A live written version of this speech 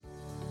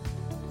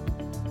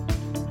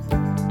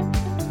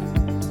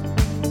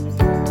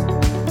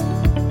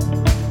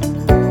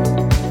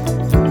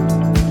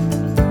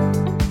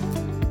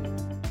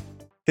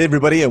Hey,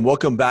 everybody, and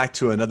welcome back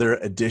to another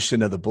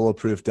edition of the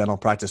Bulletproof Dental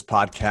Practice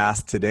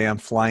Podcast. Today, I'm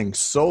flying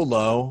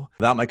solo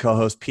without my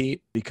co-host,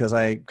 Pete, because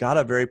I got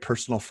a very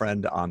personal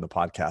friend on the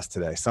podcast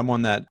today,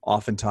 someone that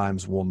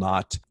oftentimes will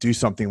not do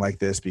something like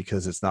this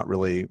because it's not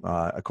really,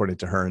 according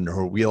to her, in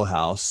her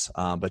wheelhouse,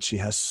 but she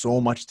has so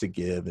much to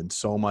give and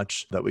so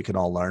much that we can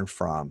all learn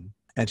from.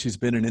 And she's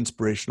been an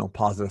inspirational,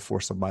 positive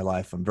force of my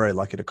life. I'm very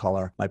lucky to call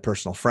her my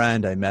personal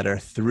friend. I met her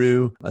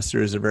through a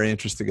series of very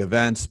interesting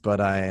events, but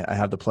I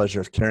have the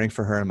pleasure of caring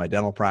for her in my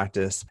dental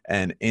practice.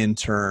 And in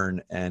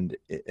turn and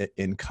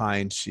in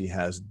kind, she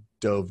has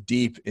dove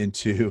deep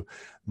into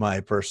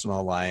my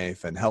personal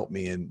life and helped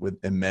me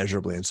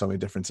immeasurably in so many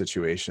different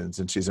situations.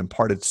 And she's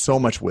imparted so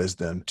much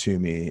wisdom to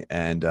me.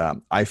 And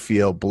I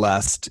feel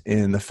blessed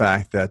in the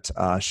fact that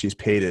she's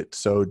paid it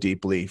so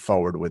deeply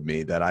forward with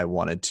me that I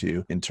wanted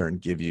to, in turn,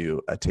 give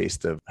you a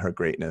taste of her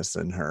greatness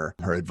and her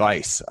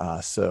advice.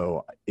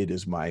 So it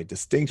is my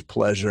distinct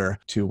pleasure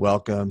to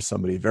welcome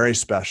somebody very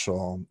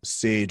special,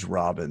 Sage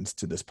Robbins,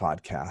 to this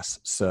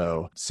podcast.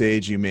 So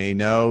Sage, you may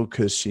know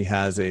because she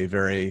has a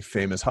very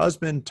famous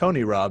husband,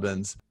 Tony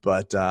Robbins,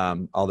 but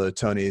although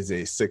Tony is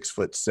a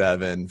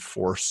 6'7"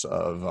 force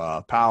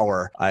of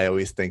power, I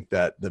always think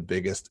that the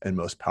biggest and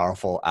most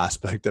powerful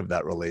aspect of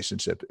that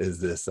relationship is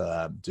this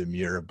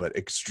demure but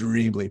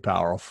extremely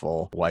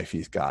powerful wife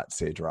he's got,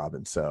 Sage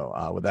Robbins.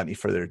 So without any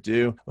further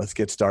ado, let's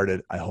get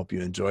started. I hope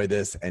you enjoy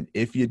this. And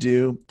if you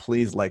do,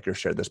 please like or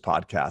share this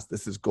podcast.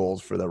 This is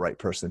gold for the right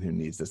person who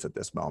needs this at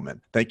this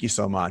moment. Thank you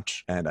so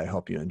much. And I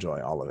hope you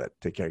enjoy all of it.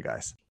 Take care,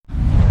 guys.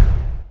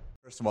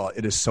 First of all,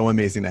 it is so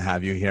amazing to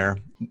have you here.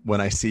 When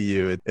I see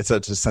you, it's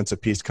such a sense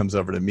of peace comes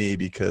over to me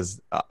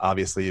because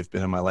obviously you've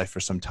been in my life for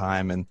some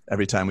time. And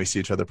every time we see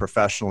each other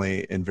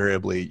professionally,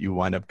 invariably you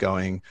wind up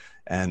going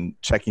and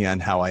checking on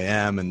how I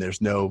am. And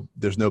there's no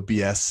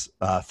BS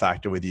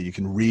factor with you. You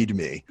can read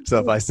me. So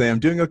if I say I'm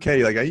doing okay,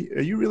 you're like,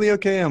 are you really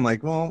okay? I'm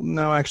like, well,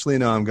 no, actually,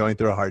 no, I'm going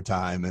through a hard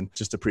time, and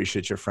just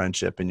appreciate your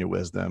friendship and your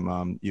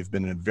wisdom. You've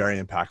been a very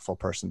impactful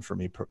person for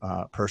me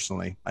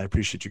personally. I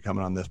appreciate you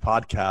coming on this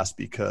podcast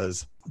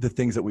because the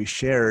things that we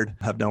shared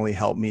have not only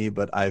helped me,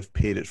 but I've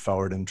paid it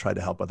forward and tried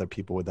to help other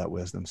people with that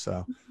wisdom.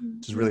 So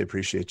just really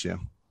appreciate you.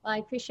 Well, I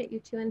appreciate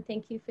you too, and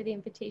thank you for the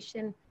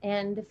invitation.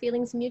 And the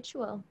feeling's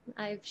mutual.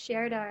 I've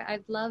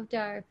loved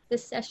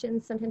this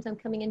session. Sometimes I'm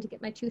coming in to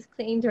get my tooth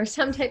cleaned or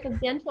some type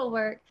of dental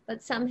work,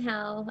 but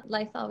somehow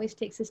life always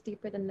takes us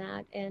deeper than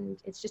that.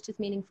 And it's just as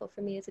meaningful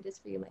for me as it is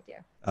for you, my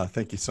dear.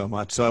 Thank you so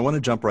much. So I want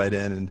to jump right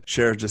in and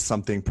share just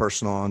something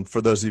personal. And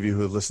for those of you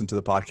who have listened to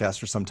the podcast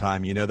for some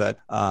time, you know that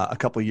a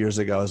couple of years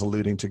ago, I was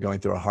alluding to going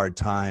through a hard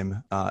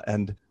time.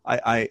 And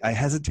I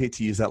hesitate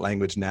to use that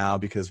language now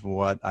because of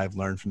what I've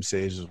learned from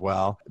Sage as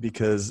well,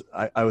 because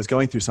I was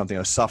going through something,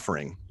 I was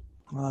suffering.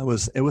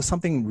 It was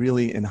something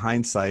really in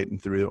hindsight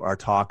and through our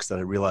talks that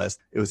I realized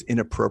it was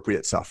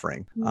inappropriate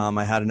suffering.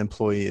 I had an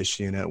employee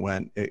issue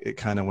and it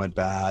kind of went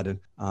bad.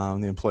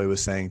 And the employee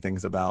was saying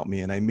things about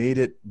me and I made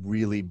it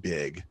really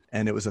big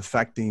and it was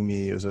affecting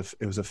me. It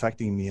was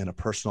affecting me on a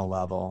personal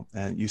level.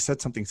 And you said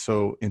something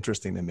so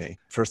interesting to me.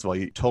 First of all,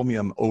 you told me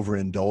I'm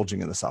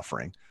overindulging in the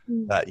suffering,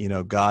 that,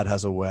 God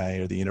has a way,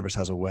 or the universe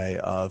has a way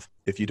of,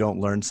 if you don't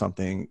learn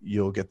something,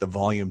 you'll get the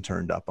volume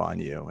turned up on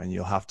you and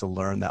you'll have to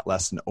learn that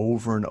lesson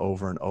over and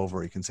over and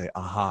over. You can say,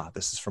 aha,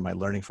 this is for my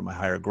learning, for my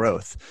higher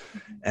growth.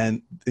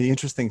 And the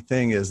interesting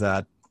thing is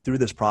that through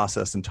this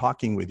process and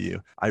talking with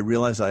you, I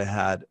realized I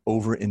had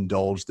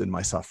overindulged in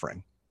my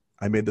suffering.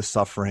 I made the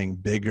suffering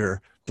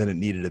bigger than it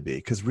needed to be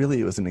because really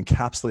it was an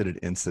encapsulated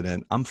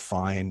incident. I'm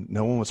fine.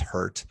 No one was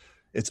hurt.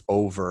 It's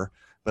over.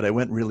 But I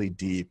went really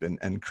deep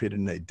and created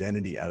an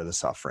identity out of the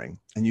suffering.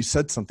 And you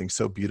said something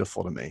so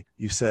beautiful to me.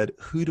 You said,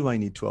 who do I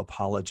need to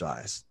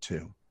apologize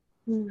to?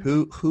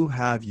 Who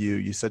have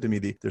you said to me,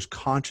 there's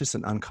conscious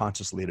and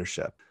unconscious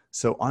leadership.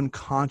 So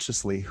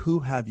unconsciously, who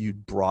have you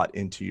brought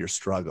into your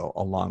struggle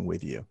along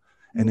with you?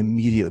 And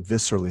immediately,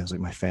 viscerally, I was like,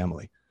 my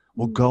family.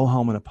 Well, go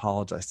home and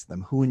apologize to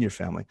them. Who in your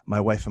family?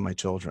 My wife and my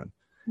children.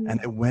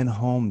 And I went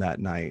home that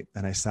night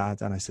and I sat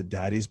down. I said,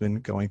 Daddy's been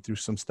going through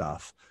some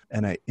stuff.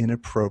 And I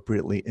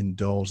inappropriately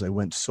indulged. I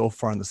went so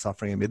far in the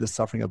suffering. I made the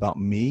suffering about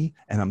me.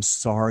 And I'm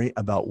sorry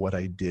about what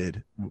I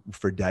did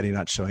for Daddy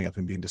not showing up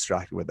and being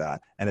distracted with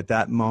that. And at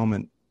that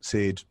moment,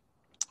 Sage,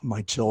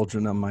 my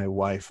children and my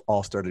wife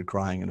all started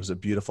crying. And it was a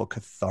beautiful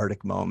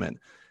cathartic moment.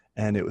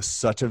 And it was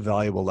such a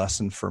valuable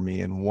lesson for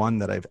me and one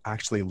that I've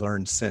actually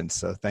learned since.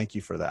 So thank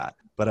you for that.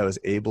 But I was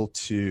able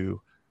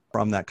to,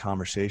 from that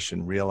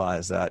conversation,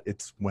 realize that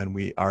it's when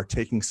we are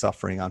taking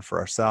suffering on for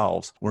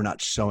ourselves, we're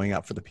not showing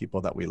up for the people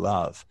that we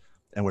love.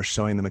 And we're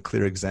showing them a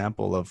clear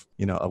example of,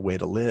 a way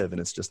to live. And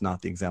it's just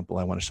not the example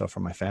I want to show for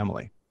my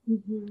family.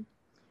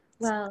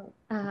 Well,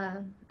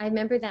 I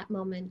remember that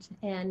moment.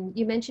 And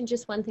you mentioned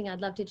just one thing I'd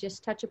love to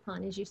just touch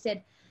upon, is you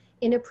said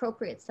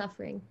inappropriate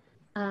suffering.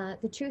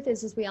 The truth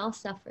is we all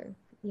suffer.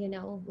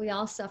 We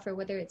all suffer,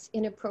 whether it's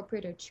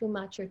inappropriate or too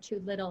much or too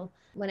little.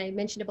 When I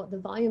mentioned about the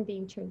volume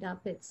being turned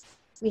up, it's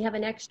we have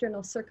an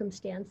external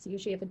circumstance.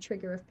 Usually you have a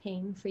trigger of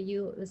pain. For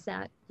you, it was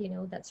that,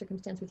 that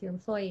circumstance with your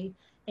employee.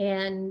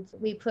 And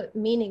we put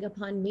meaning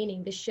upon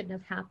meaning. This shouldn't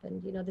have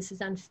happened. This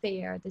is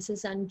unfair. This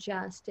is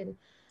unjust. And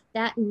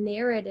that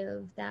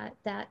narrative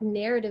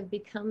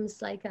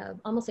becomes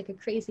almost like a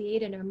crazy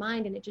eight in our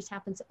mind, and it just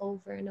happens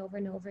over and over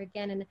and over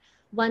again. And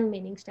one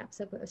meaning stacks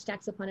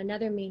upon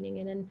another meaning.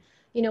 And then,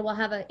 we'll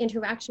have an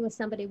interaction with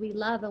somebody we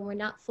love and we're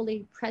not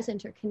fully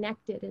present or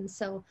connected. And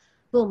so,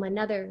 boom,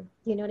 another,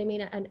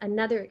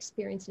 another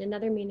experience and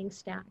another meaning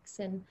stacks.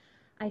 And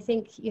I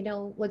think,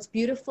 what's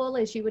beautiful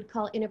is you would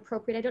call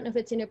inappropriate. I don't know if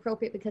it's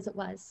inappropriate because it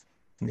was.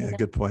 Yeah,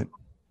 good point.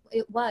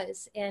 It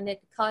was, and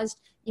it caused,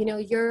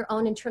 your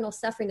own internal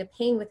suffering, the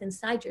pain within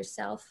inside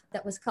yourself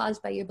that was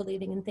caused by your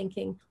believing and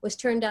thinking was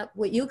turned up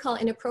what you call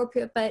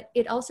inappropriate, but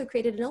it also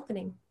created an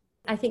opening.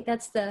 I think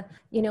that's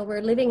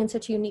we're living in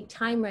such a unique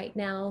time right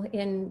now,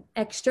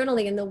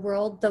 externally in the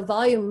world, the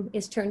volume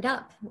is turned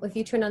up. If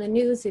you turn on the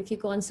news, if you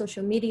go on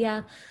social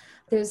media,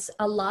 there's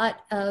a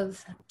lot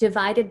of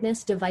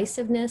dividedness,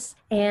 divisiveness,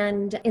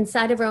 and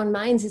inside of our own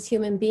minds as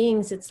human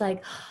beings, it's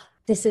like,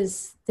 this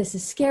is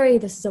scary.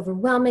 This is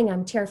overwhelming.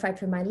 I'm terrified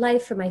for my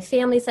life, for my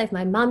family's life,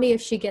 my mommy,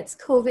 if she gets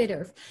COVID,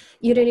 or,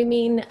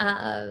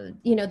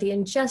 the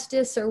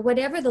injustice or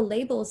whatever the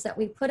labels that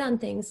we put on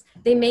things,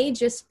 they may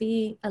just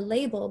be a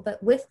label,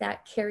 but with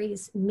that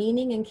carries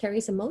meaning and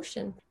carries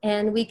emotion.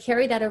 And we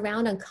carry that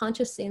around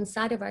unconsciously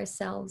inside of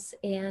ourselves.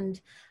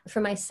 And for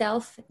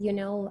myself,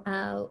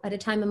 at a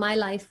time in my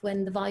life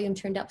when the volume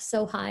turned up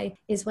so high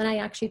is when I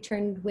actually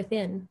turned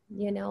within.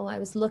 I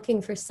was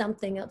looking for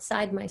something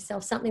outside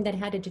myself, something that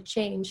had to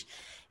change.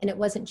 And it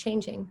wasn't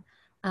changing.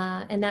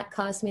 And that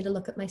caused me to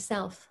look at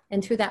myself.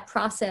 And through that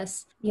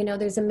process,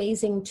 there's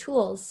amazing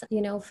tools,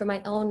 for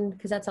my own,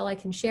 because that's all I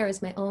can share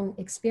is my own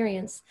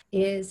experience,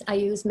 is I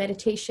use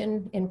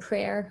meditation and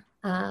prayer.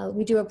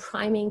 We do a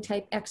priming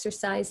type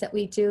exercise that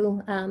we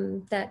do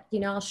that,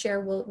 I'll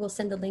share. We'll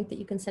send a link that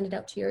you can send it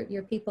out to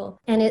your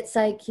people. And it's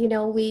like,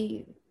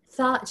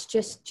 thoughts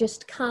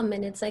just come,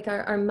 and it's like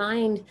our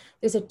mind,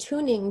 there's a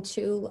tuning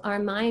to our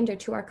mind or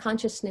to our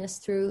consciousness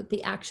through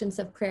the actions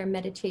of prayer and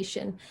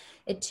meditation.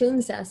 It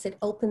tunes us, it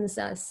opens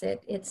us,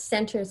 it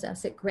centers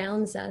us, it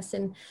grounds us,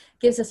 and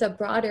gives us a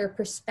broader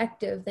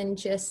perspective than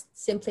just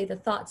simply the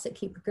thoughts that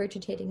keep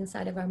regurgitating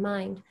inside of our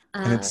mind.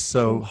 And it's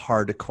so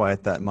hard to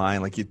quiet that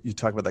mind. Like you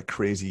talk about that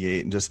crazy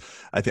eight, and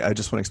I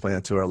just want to explain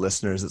that to our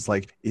listeners.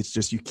 It's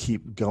just you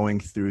keep going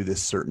through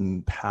this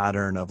certain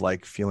pattern of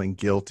like feeling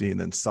guilty and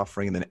then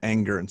suffering and then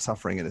anger and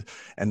suffering,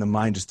 and the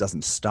mind just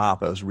doesn't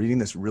stop. I was reading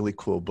this really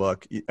cool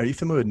book. Are you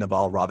familiar with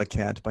Naval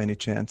Ravikant by any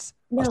chance?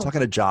 No. I was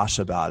talking to Josh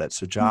about it.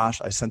 So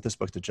Josh, I sent this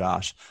book to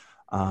Josh,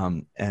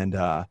 and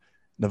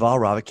Naval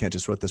Ravikant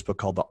just wrote this book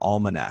called The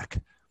Almanac,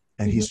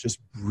 and he's just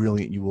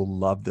brilliant. You will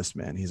love this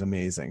man. He's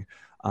amazing.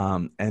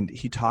 And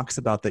he talks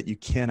about that you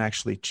can't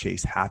actually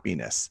chase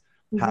happiness.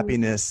 Mm-hmm.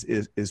 Happiness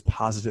is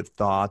positive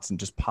thoughts and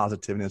just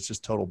positivity. It's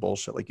just total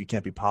bullshit. Like you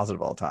can't be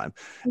positive all the time.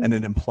 Mm-hmm. And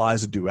it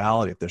implies a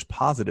duality. If there's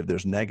positive,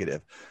 there's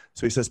negative.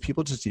 So he says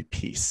people just need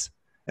peace.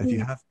 And if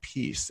you have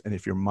peace and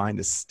if your mind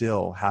is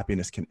still,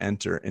 happiness can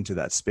enter into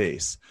that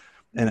space.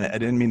 And I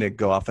didn't mean to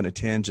go off on a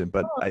tangent,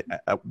 but I,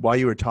 while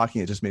you were talking,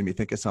 it just made me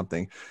think of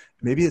something.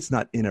 Maybe it's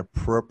not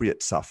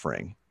inappropriate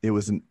suffering. It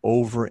was an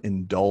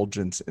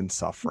overindulgence in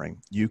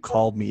suffering. You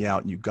called me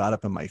out and you got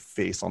up in my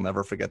face. I'll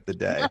never forget the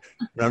day.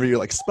 Remember, you're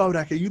like,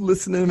 Spodak, are you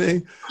listening to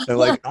me? And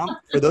like,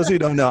 for those of you who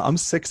don't know, I'm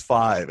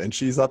 6'5", and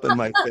she's up in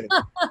my face.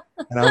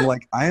 And I'm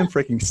like, I am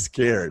freaking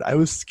scared. I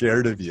was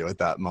scared of you at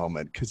that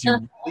moment because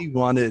you really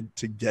wanted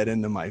to get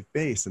into my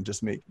face and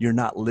just you're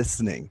not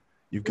listening.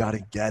 You've got to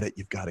get it.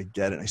 You've got to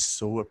get it. And I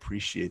so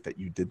appreciate that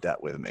you did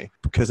that with me,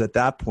 because at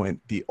that point,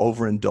 the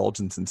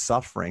overindulgence in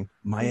suffering,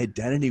 my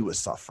identity was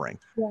suffering.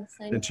 Yes,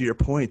 I know. And to your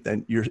point,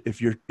 then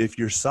if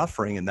you're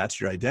suffering and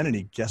that's your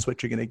identity, guess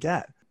what you're going to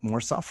get?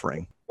 More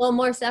suffering. Well,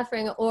 more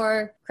suffering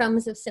or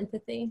crumbs of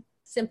sympathy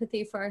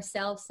for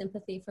ourselves,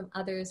 sympathy from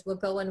others. We'll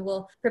go and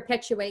we'll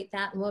perpetuate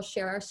that and we'll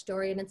share our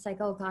story. And it's like,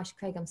 oh gosh,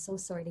 Craig, I'm so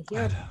sorry to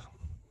hear that.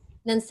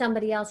 Then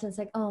somebody else is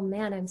like, oh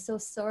man, I'm so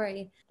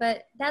sorry.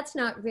 But that's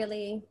not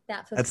really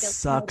that fulfilling. That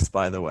sucks,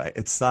 by the way.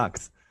 It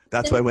sucks.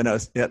 That's why when I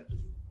was,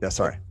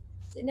 sorry.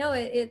 No,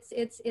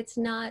 it's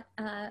not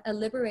a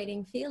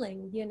liberating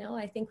feeling.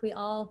 I think we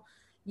all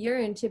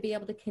yearn to be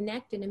able to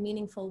connect in a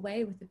meaningful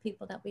way with the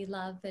people that we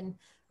love and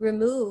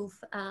remove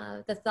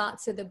the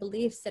thoughts or the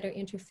beliefs that are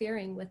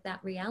interfering with that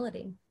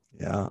reality.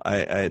 Yeah,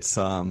 it's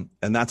and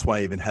that's why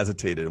I even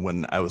hesitated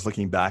when I was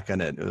looking back on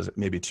it. It was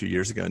maybe 2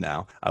 years ago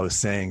now. I was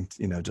saying,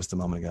 just a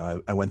moment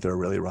ago, I went through a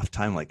really rough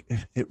time. Like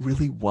it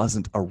really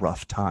wasn't a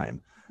rough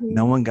time.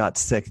 No one got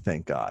sick,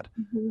 thank God.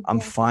 I'm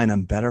fine.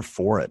 I'm better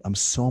for it. I'm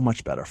so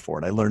much better for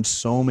it. I learned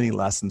so many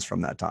lessons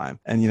from that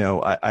time. And,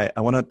 I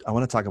want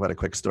to talk about a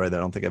quick story that I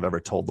don't think I've ever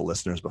told the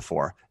listeners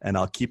before. And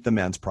I'll keep the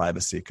man's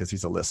privacy because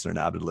he's a listener, an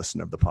avid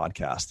listener of the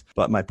podcast.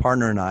 But my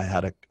partner and I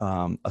had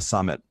a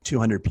summit,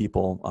 200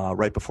 people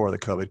right before the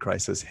COVID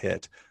crisis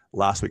hit.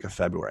 last week of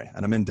February,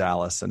 and I'm in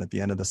Dallas. And at the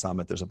end of the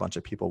summit, there's a bunch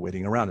of people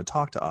waiting around to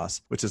talk to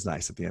us, which is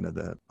nice at the end of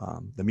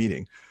the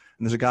meeting.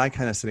 And there's a guy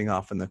kind of sitting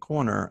off in the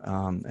corner,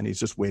 and he's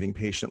just waiting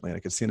patiently. And I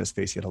could see in his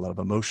face, he had a lot of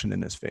emotion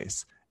in his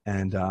face.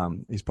 And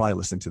he's probably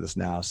listening to this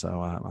now,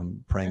 so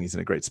I'm praying he's in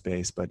a great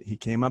space. But he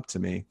came up to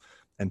me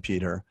and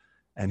Peter,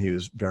 and he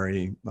was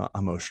very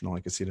emotional.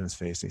 I could see it in his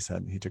face.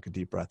 And he took a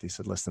deep breath. He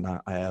said, listen,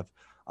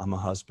 I'm a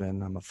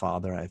husband, I'm a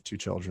father, I have 2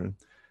 children.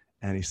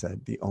 And he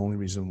said, the only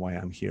reason why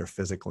I'm here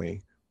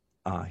physically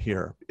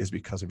here is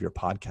because of your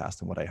podcast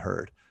and what I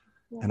heard.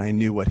 Yeah. And I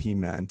knew what he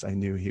meant. I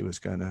knew he was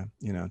going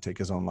to, take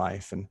his own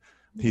life. And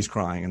he's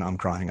crying and I'm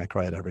crying. I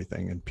cry at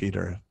everything. And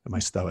Peter, my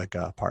stoic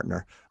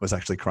partner, was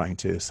actually crying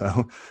too.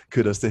 So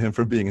kudos to him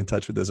for being in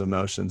touch with his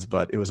emotions.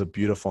 But it was a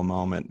beautiful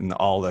moment. And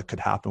all that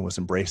could happen was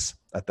embrace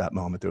at that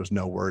moment. There was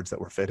no words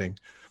that were fitting.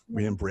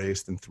 We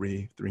embraced, and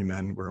three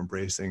men were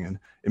embracing. And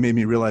it made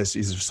me realize,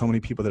 geez, there's so many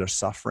people that are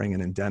suffering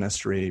and in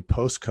dentistry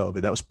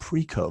post-COVID. That was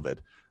pre-COVID.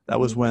 That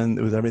was when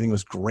everything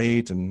was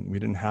great and we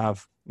didn't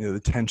have the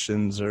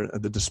tensions or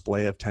the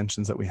display of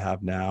tensions that we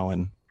have now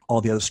and all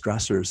the other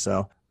stressors.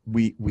 So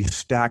we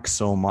stack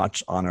so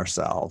much on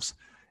ourselves,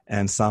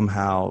 and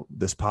somehow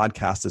this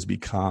podcast has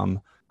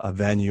become a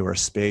venue or a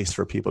space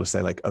for people to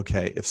say, like,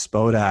 okay, if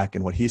Spodak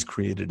and what he's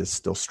created is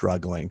still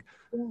struggling,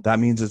 that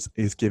means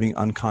it's giving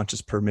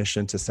unconscious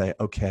permission to say,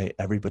 okay,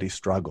 everybody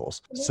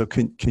struggles. So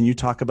can you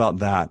talk about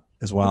that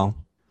as well?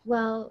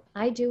 Well,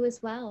 I do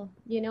as well.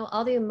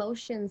 All the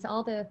emotions,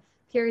 all the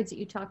periods that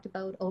you talked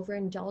about,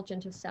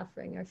 overindulgent of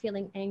suffering or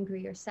feeling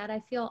angry or sad. I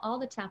feel all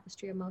the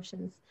tapestry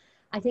emotions.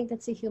 I think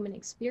that's a human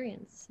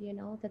experience,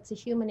 that's a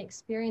human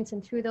experience.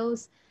 And through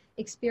those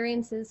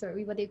experiences, or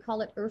whether you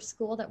call it Earth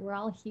School, that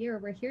we're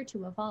here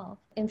to evolve.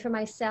 And for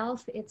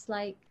myself, it's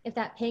like, if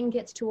that pain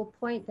gets to a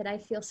point that I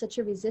feel such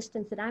a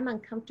resistance that I'm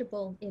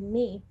uncomfortable in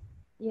me,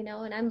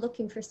 and I'm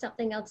looking for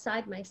something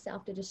outside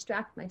myself to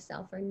distract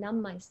myself or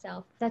numb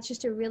myself, that's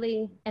just a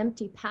really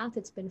empty path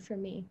it's been for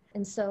me.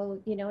 And so,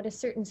 at a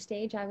certain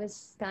stage, I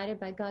was guided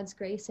by God's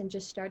grace and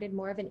just started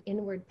more of an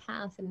inward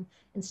path and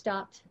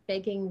stopped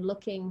begging,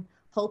 looking,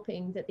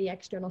 hoping that the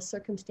external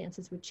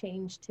circumstances would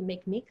change to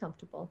make me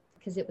comfortable,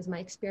 because it was my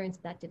experience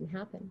that didn't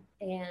happen.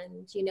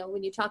 And,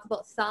 when you talk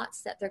about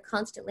thoughts that they're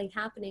constantly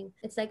happening,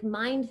 it's like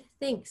mind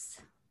thinks,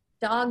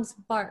 dogs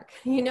bark,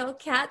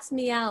 cats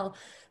meow.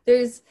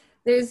 There's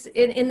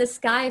in the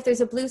sky, if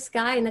there's a blue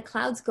sky and the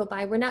clouds go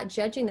by, we're not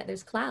judging that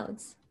there's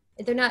clouds.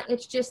 They're not,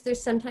 it's just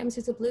sometimes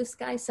there's a blue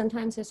sky,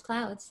 sometimes there's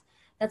clouds.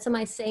 That's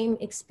my same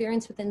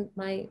experience within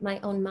my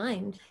own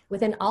mind,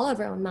 within all of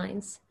our own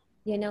minds.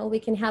 We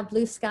can have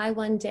blue sky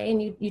one day,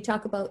 and you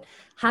talk about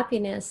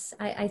happiness.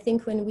 I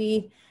think when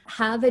we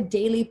have a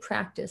daily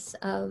practice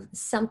of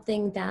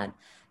something that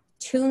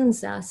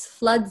tunes us,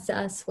 floods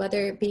us,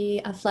 whether it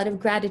be a flood of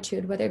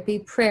gratitude, whether it be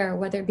prayer,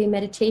 whether it be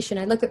meditation.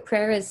 I look at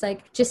prayer as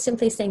like just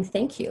simply saying,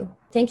 thank you.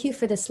 Thank you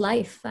for this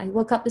life. I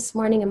woke up this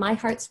morning and my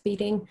heart's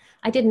beating.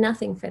 I did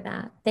nothing for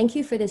that. Thank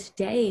you for this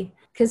day.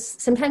 Because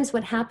sometimes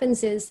what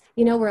happens is,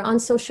 we're on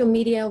social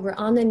media, we're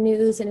on the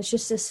news, and it's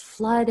just this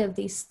flood of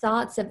these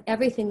thoughts of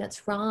everything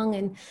that's wrong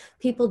and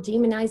people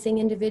demonizing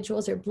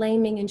individuals or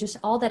blaming and just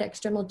all that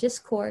external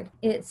discord.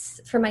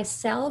 It's for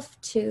myself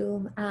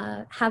to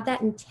have that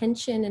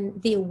intention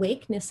and the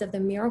awakeness of the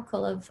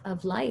miracle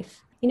of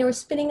life. We're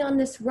spinning on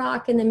this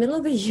rock in the middle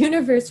of a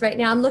universe right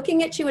now. I'm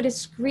looking at you at a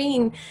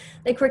screen,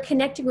 like we're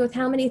connecting with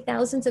how many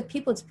thousands of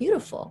people. It's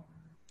beautiful.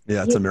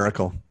 Yeah, it's a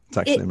miracle. It's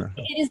actually a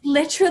miracle. It is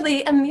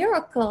literally a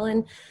miracle.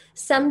 And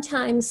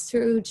sometimes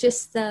through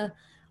just the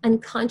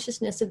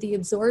unconsciousness of the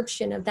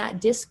absorption of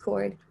that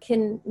discord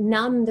can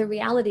numb the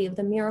reality of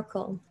the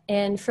miracle.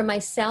 And for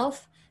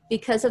myself,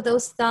 because of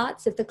those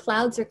thoughts, if the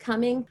clouds are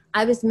coming,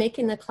 I was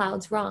making the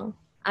clouds wrong.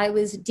 I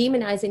was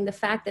demonizing the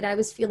fact that I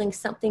was feeling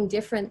something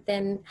different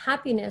than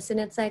happiness.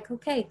 And it's like,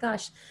 okay,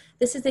 gosh,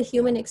 this is a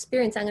human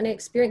experience. I'm going to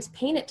experience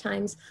pain at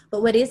times,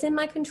 but what is in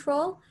my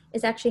control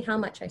is actually how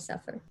much I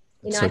suffer.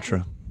 So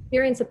true.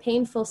 Experience a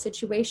painful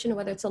situation,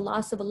 whether it's a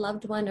loss of a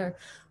loved one or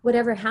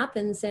whatever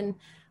happens, and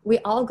we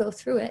all go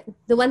through it.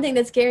 The one thing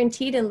that's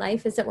guaranteed in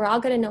life is that we're all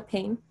going to know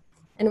pain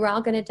and we're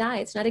all going to die.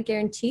 It's not a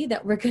guarantee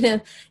that we're going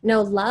to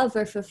know love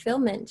or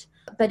fulfillment,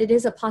 but it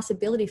is a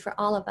possibility for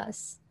all of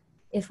us.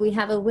 If we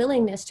have a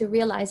willingness to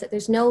realize that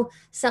there's no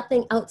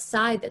something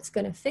outside that's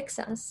going to fix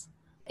us,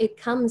 it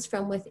comes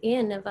from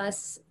within of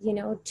us,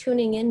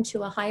 tuning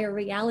into a higher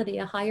reality,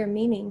 a higher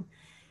meaning.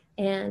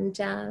 And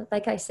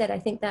like I said, I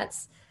think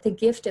that's the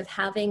gift of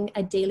having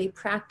a daily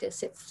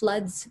practice. It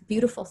floods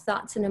beautiful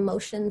thoughts and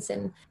emotions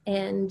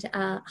and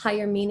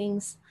higher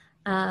meanings.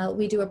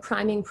 We do a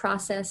priming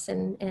process,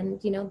 and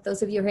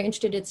those of you who are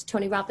interested, it's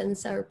Tony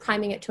Robbins or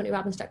priming at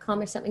TonyRobbins.com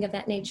or something of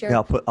that nature.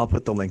 Yeah, I'll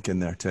put the link in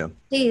there too.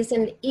 Please.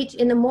 And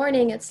in the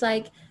morning, it's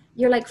like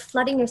you're like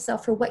flooding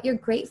yourself for what you're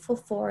grateful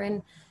for.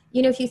 And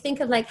if you think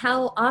of like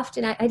how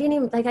often I didn't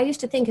even I used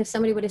to think if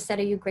somebody would have said,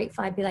 "Are you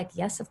grateful?" I'd be like,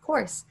 "Yes, of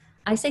course."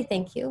 I say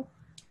thank you.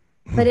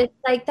 But it's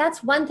like,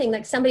 that's one thing,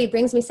 like somebody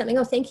brings me something.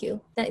 Oh, thank you.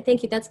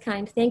 Thank you. That's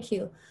kind. Thank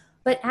you.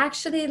 but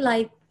actually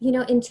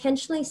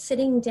intentionally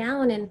sitting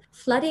down and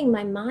flooding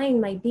my mind,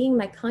 my being,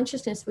 my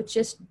consciousness with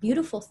just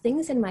beautiful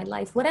things in my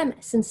life, what I'm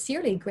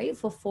sincerely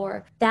grateful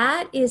for,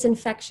 that is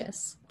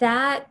infectious.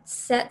 That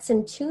sets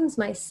and tunes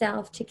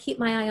myself to keep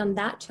my eye on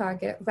that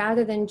target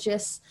rather than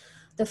just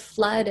the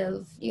flood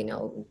of,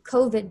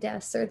 COVID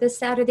deaths or this,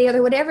 that, or the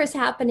other, whatever is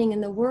happening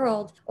in the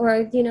world,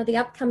 or, the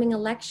upcoming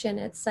election.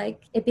 It's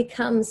like it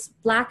becomes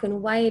black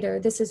and white, or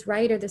this is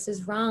right or this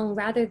is wrong,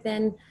 rather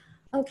than,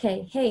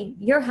 okay, hey,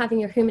 you're having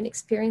your human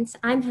experience,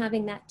 I'm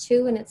having that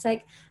too. And it's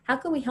like, how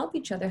can we help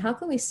each other? How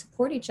can we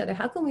support each other?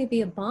 How can we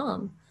be a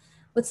balm?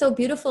 What's so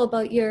beautiful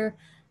about your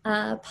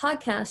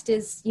podcast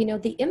is,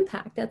 the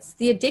impact. That's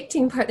the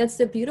addicting part. That's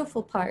the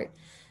beautiful part.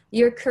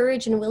 Your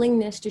courage and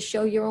willingness to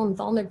show your own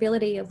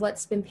vulnerability of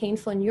what's been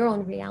painful in your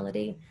own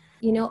reality,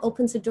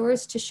 opens the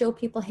doors to show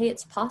people, hey,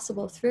 it's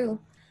possible through.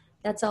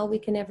 That's all we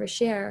can ever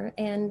share.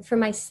 And for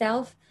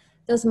myself,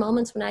 those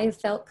moments when I have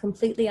felt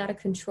completely out of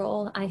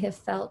control, I have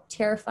felt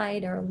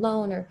terrified or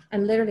alone, or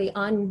I'm literally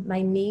on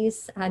my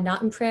knees,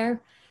 not in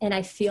prayer, and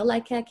I feel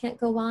like I can't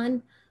go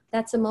on.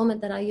 That's a moment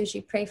that I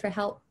usually pray for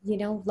help,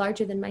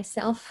 larger than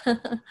myself,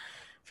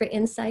 for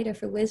insight or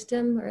for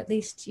wisdom, or at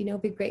least,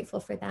 be grateful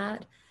for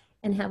that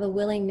and have a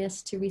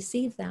willingness to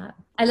receive that.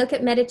 I look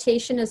at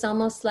meditation as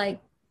almost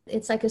like,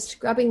 it's like a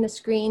scrubbing the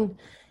screen.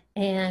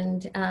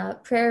 And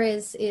prayer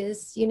is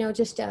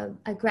just a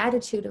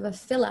gratitude of a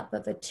fill up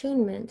of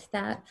attunement,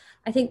 that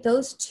I think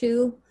those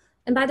two,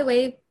 and by the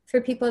way,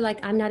 for people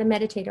like, I'm not a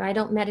meditator, I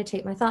don't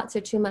meditate, my thoughts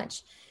are too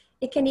much.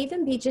 It can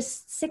even be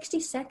just 60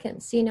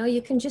 seconds,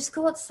 you can just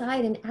go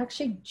outside and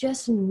actually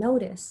just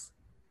notice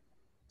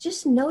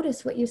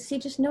what you see,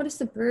 just notice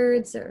the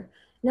birds or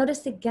notice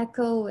the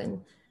gecko,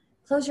 and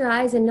close your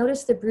eyes and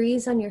notice the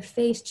breeze on your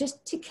face,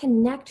 just to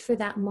connect for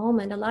that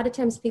moment. A lot of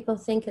times people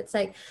think it's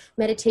like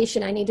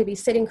meditation, I need to be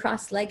sitting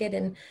cross-legged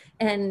and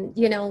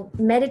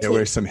meditate. Yeah,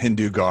 wear some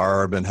Hindu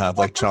garb and have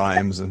like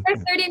chimes and for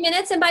 30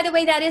 minutes. And by the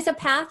way, that is a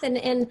path,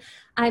 and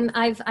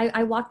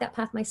I walk that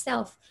path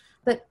myself.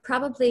 But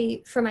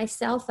probably for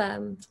myself,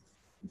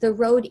 the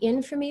road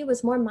in for me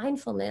was more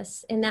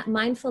mindfulness, and that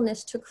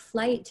mindfulness took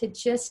flight to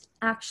just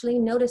actually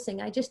noticing.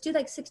 I just do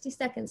like 60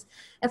 seconds.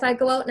 If I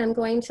go out and I'm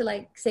going to,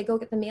 like, say, go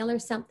get the mail or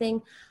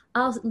something,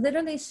 I'll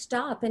literally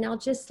stop and I'll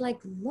just like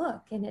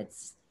look, and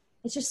it's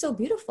just so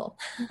beautiful.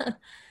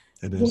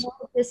 It is.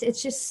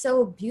 It's just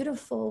so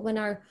beautiful when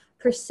our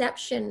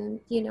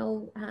perception,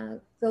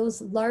 goes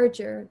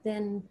larger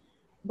than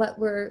what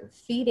we're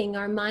feeding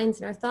our minds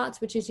and our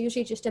thoughts, which is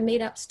usually just a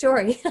made up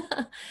story.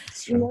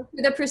 Through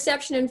the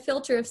perception and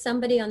filter of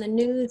somebody on the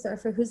news or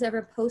for who's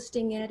ever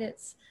posting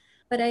it.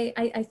 But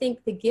I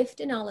think the gift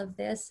in all of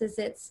this is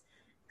it's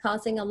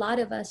causing a lot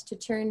of us to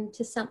turn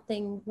to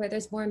something where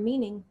there's more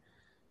meaning,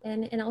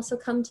 and also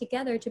come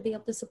together to be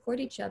able to support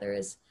each other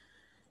as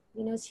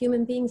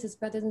human beings, as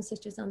brothers and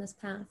sisters on this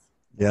path.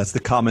 Yeah, it's the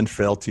common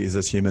frailties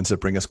as humans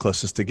that bring us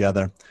closest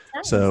together.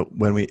 So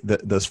when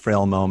those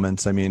frail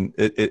moments, I mean,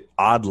 it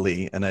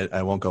oddly, and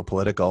I won't go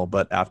political,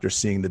 but after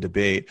seeing the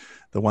debate,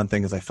 the one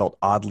thing is I felt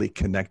oddly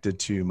connected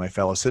to my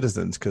fellow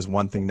citizens, because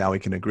one thing now we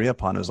can agree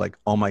upon is like,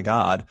 oh my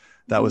God,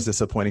 that was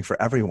disappointing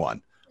for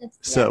everyone.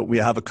 So we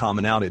have a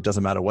commonality. It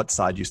doesn't matter what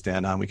side you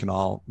stand on. We can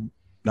all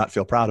not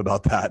feel proud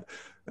about that,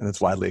 and it's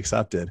widely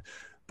accepted.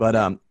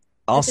 But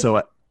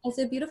also... It's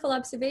a beautiful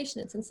observation.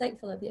 It's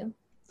insightful of you.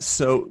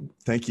 So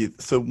thank you.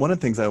 So one of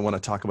the things I want to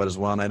talk about as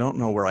well, and I don't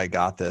know where I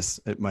got this,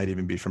 it might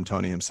even be from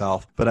Tony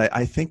himself, but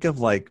I think of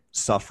like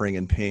suffering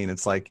and pain.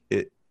 It's like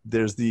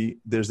there's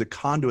a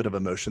conduit of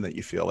emotion that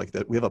you feel, like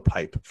that we have a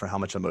pipe for how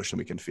much emotion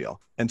we can feel.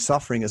 And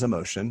suffering is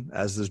emotion,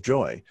 as is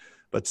joy,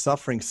 but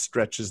suffering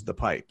stretches the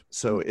pipe.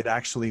 So it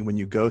actually, when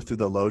you go through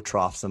the low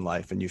troughs in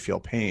life and you feel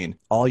pain,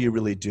 all you're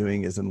really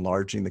doing is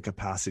enlarging the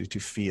capacity to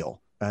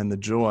feel. And the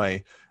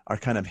joy are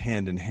kind of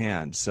hand in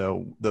hand.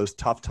 So those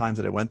tough times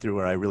that I went through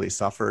where I really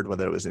suffered,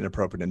 whether it was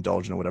inappropriate,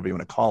 indulgent, or whatever you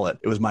want to call it,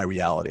 it was my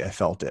reality. I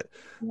felt it.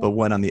 Yeah. But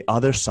when on the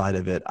other side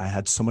of it, I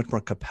had so much more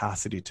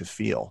capacity to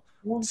feel.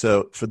 Yeah.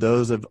 So for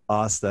those of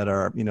us that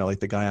are, like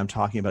the guy I'm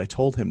talking about, I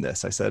told him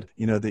this. I said,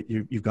 that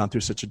you've gone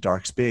through such a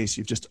dark space.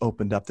 You've just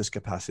opened up this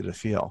capacity to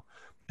feel.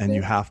 And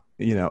you have,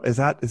 is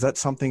that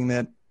something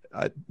that,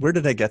 where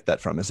did I get that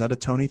from? Is that a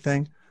Tony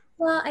thing?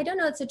 Well, I don't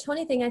know. It's a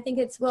Tony thing. I think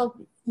it's,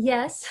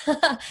 yes.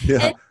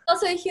 Yeah. And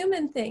also a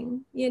human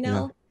thing,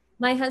 Yeah.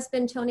 My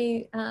husband,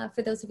 Tony,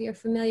 for those of you who are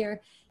familiar,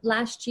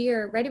 last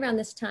year, right around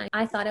this time,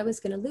 I thought I was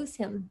going to lose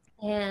him.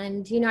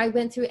 And, I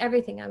went through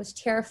everything. I was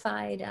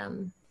terrified. I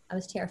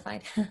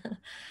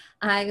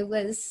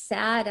was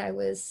sad. I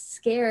was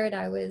scared.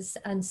 I was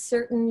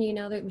uncertain.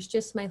 It was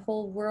just my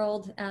whole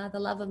world, the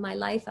love of my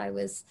life. I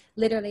was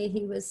literally,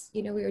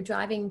 we were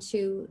driving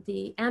to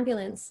the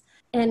ambulance,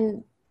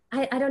 and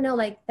I don't know,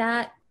 like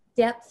that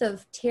depth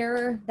of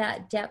terror,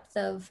 that depth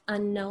of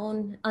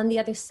unknown on the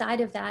other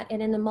side of that.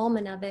 And in the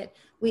moment of it,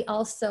 we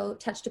also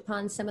touched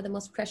upon some of the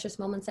most precious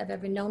moments I've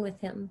ever known with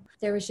him.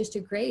 There was just a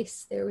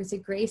grace. There was a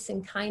grace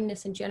and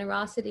kindness and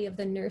generosity of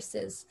the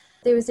nurses.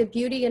 There was a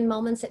beauty in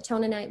moments that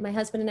Tony and I, my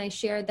husband and I,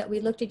 shared, that we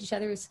looked at each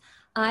other's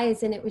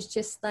eyes, and it was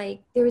just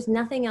like there was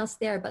nothing else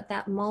there but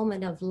that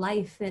moment of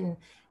life and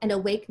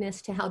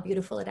awakeness to how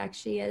beautiful it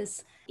actually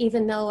is.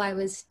 Even though I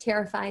was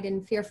terrified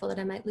and fearful that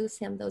I might lose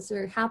him, those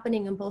were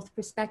happening in both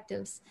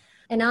perspectives.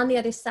 And on the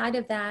other side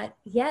of that,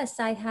 yes,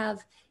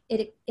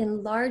 it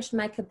enlarged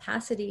my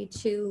capacity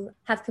to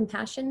have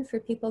compassion for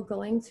people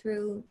going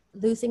through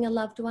losing a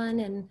loved one.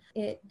 And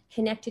it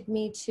connected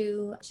me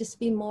to just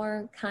be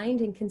more kind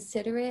and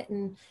considerate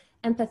and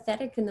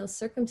empathetic in those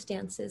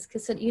circumstances.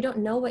 Because you don't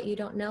know what you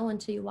don't know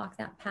until you walk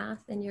that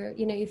path, and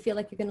you feel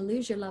like you're going to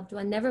lose your loved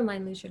one, never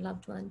mind lose your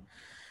loved one.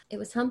 It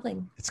was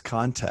humbling. It's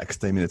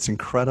context. I mean, it's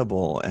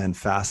incredible and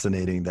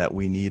fascinating that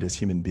we need as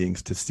human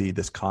beings to see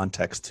this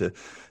context,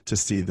 to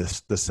see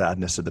the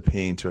sadness or the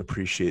pain, to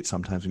appreciate.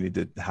 Sometimes we need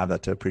to have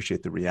that to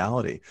appreciate the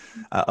reality.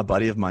 A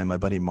buddy of mine, my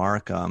buddy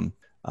Mark,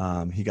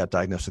 he got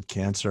diagnosed with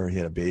cancer. He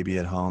had a baby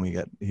at home.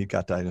 He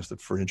got diagnosed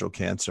with pharyngeal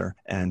cancer.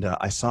 And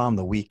I saw him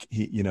the week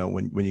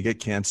when you get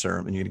cancer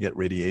and you get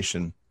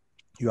radiation,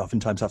 you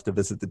oftentimes have to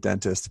visit the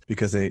dentist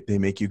because they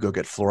make you go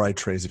get fluoride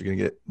trays if you're going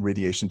to get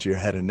radiation to your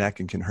head and neck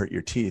and can hurt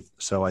your teeth.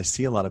 So I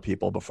see a lot of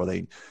people before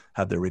they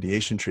have their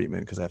radiation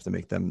treatment because I have to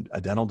make them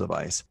a dental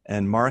device.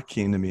 And Mark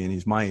came to me, and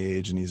he's my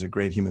age and he's a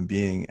great human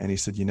being. And he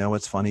said, you know,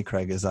 what's funny,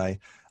 Craig, is I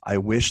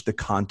wish the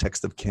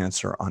context of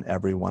cancer on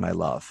everyone I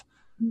love.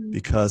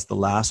 Because the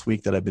last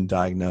week that I've been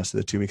diagnosed,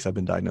 the 2 weeks I've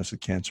been diagnosed with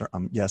cancer,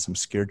 I'm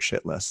scared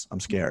shitless. I'm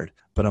scared,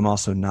 but I'm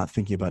also not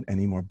thinking about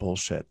any more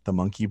bullshit. The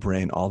monkey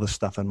brain, all the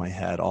stuff in my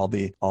head, all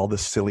the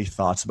silly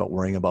thoughts about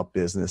worrying about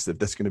business, if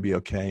this is going to be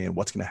okay and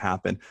what's going to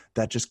happen,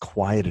 that just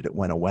quieted. It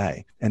went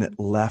away, and it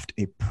left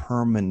a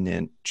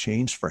permanent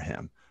change for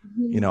him.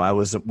 You know, I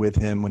was with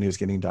him when he was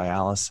getting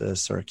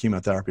dialysis or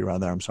chemotherapy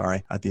rather,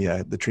 at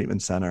the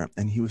treatment center,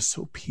 and he was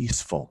so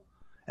peaceful.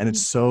 And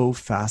it's so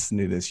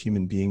fascinating as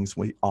human beings,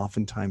 we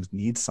oftentimes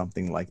need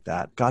something like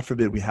that. God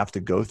forbid we have to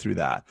go through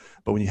that.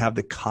 But when you have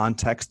the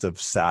context of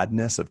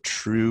sadness, of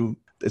true,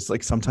 it's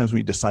like sometimes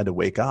we decide to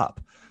wake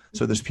up.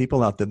 So there's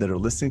people out there that are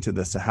listening to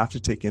this that have to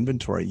take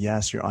inventory.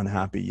 Yes, you're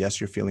unhappy. Yes,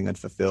 you're feeling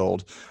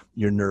unfulfilled.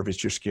 You're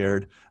nervous. You're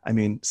scared. I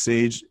mean,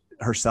 Sage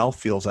herself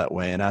feels that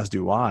way, and as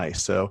do I.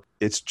 So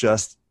it's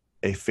just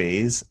a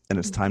phase, and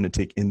it's time to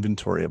take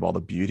inventory of all the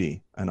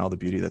beauty and all the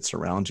beauty that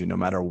surrounds you. No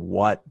matter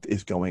what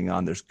is going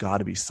on, there's got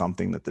to be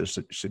something that there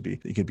should be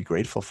that you can be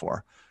grateful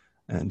for.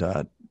 And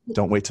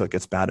don't wait till it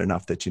gets bad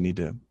enough that you need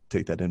to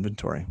take that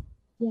inventory.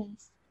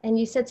 Yes. And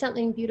you said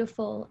something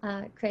beautiful,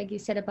 Craig. You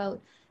said about,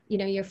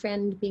 your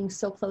friend being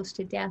so close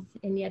to death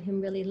and yet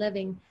him really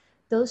living.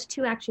 Those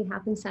two actually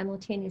happen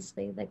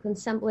simultaneously. Like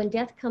when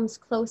death comes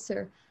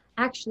closer,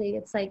 actually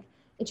it's like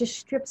it just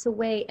strips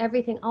away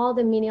everything, all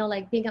the menial,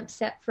 like being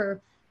upset for,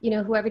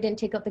 whoever didn't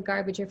take out the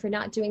garbage or for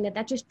not doing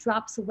that just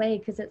drops away,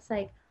 because it's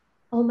like,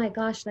 oh my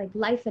gosh, like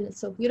life, and it's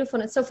so beautiful.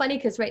 And it's so funny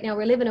because right now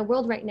we live in a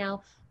world right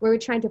now where we're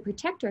trying to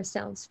protect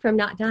ourselves from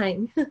not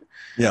dying.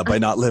 Yeah, by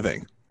not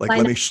living.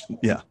 Like,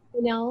 yeah.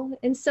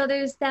 And so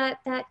there's that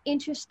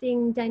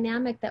interesting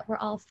dynamic that we're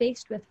all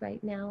faced with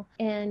right now.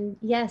 And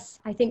yes,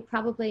 I think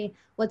probably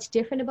what's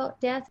different about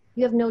death,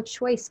 you have no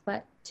choice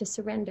but to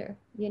surrender.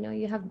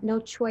 You have no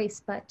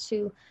choice but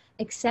to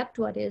accept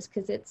what is,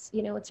 because it's,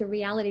 it's a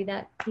reality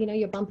that,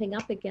 you're bumping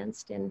up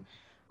against. And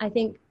I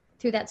think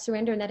through that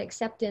surrender and that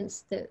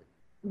acceptance, the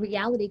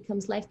reality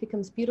comes, life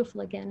becomes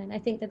beautiful again. And I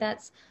think that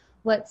that's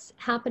what's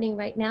happening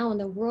right now in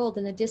the world,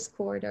 in the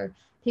discord, or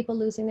people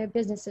losing their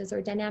businesses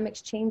or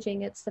dynamics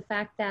changing. It's the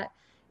fact that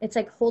it's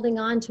like holding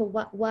on to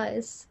what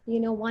was,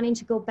 wanting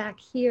to go back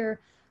here,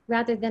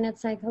 rather than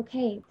it's like,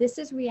 okay, this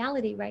is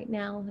reality right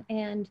now.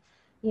 And,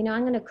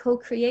 I'm going to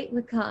co-create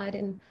with God.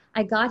 And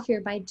I got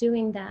here by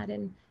doing that.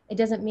 And it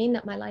doesn't mean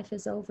that my life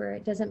is over.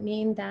 It doesn't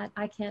mean that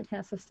I can't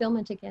have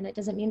fulfillment again. It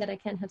doesn't mean that I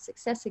can't have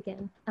success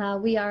again.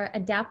 We are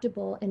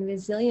adaptable and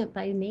resilient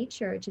by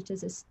nature, just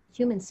as a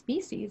human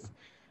species.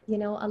 A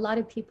lot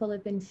of people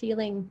have been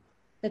feeling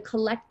the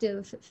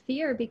collective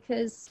fear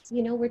because,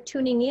 we're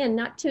tuning in,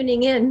 not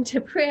tuning in to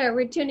prayer.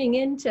 We're tuning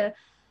in to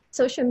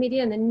social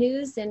media and the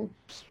news, and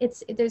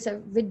there's a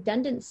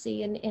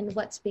redundancy in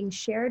what's being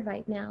shared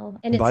right now.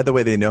 And by the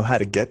way, they know how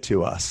to get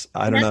to us.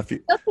 I don't know if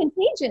you...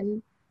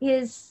 Contagion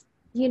is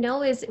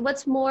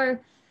what's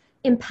more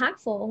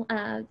impactful,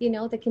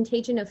 the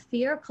contagion of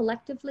fear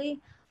collectively,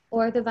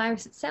 or the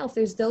virus itself.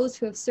 There's those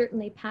who have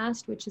certainly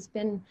passed, which has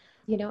been,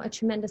 a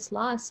tremendous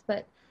loss.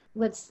 But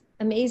what's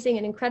amazing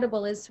and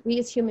incredible is we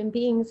as human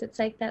beings, it's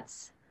like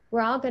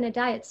we're all going to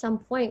die at some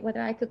point,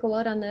 whether I could go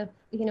out on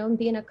and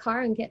be in a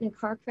car and get in a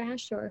car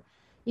crash, or,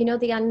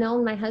 the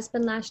unknown. My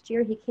husband last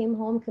year, he came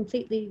home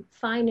completely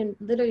fine, and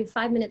literally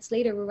 5 minutes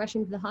later, we're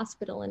rushing to the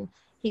hospital and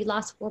he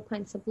lost 4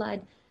 pints of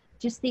blood.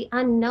 Just the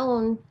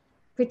unknown,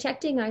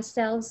 protects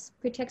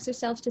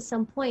ourselves to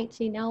some point,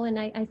 and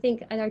I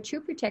think our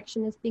true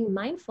protection is being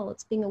mindful.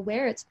 It's being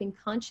aware. It's being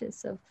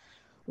conscious of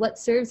what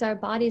serves our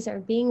bodies, our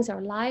beings,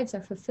 our lives,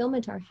 our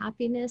fulfillment, our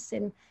happiness,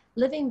 and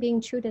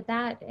being true to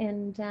that,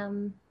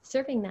 and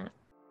serving that.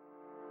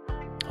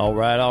 All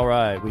right, all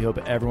right. We hope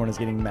everyone is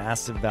getting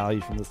massive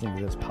value from listening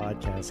to this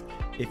podcast.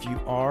 If you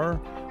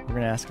are, we're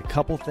going to ask a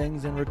couple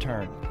things in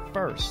return.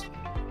 First,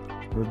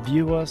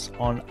 review us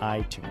on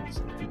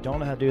iTunes. If you don't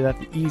know how to do that,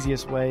 the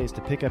easiest way is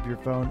to pick up your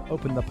phone,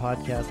 open the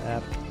podcast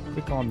app,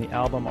 click on the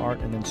album art,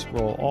 and then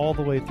scroll all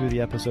the way through the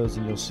episodes,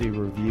 and you'll see a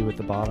review at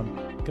the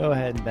bottom. Go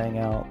ahead and bang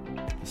out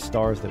the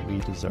stars that we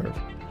deserve.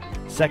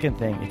 Second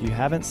thing, if you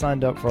haven't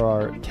signed up for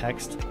our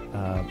text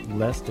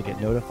list to get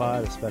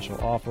notified of special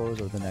offers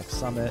or the next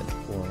summit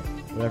or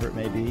whatever it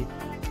may be,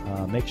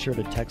 make sure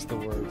to text the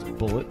words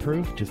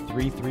bulletproof to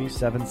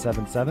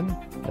 33777.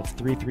 That's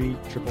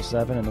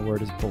 33777, and the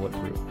word is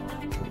bulletproof.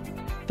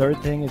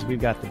 Third thing is we've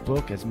got the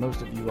book, as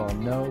most of you all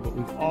know, but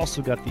we've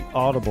also got the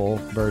Audible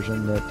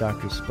version that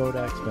Dr.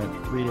 Spodak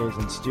spent 3 days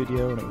in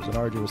studio, and it was an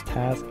arduous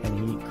task,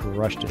 and he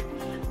crushed it.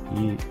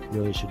 He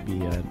really should be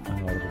an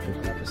Audible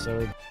book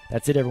episode.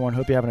 That's it, everyone.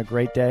 Hope you're having a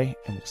great day,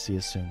 and we'll see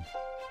you soon.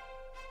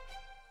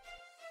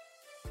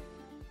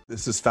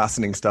 This is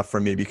fascinating stuff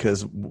for me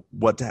because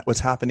what's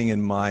happening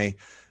in my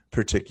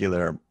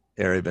particular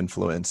area of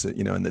influence,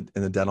 in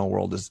the dental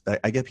world is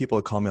I get people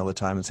who call me all the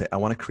time and say, I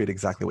want to create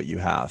exactly what you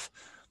have.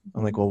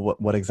 I'm like, well,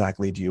 what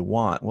exactly do you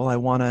want? Well, I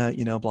want to,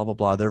 blah, blah,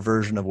 blah, their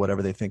version of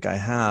whatever they think I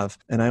have.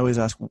 And I always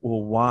ask,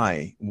 well,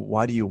 why?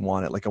 Why do you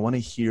want it? Like, I want to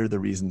hear the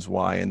reasons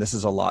why. And this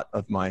is a lot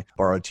of my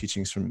borrowed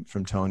teachings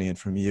from Tony and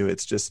from you.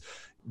 It's just,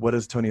 what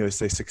does Tony always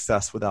say?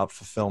 Success without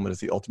fulfillment is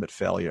the ultimate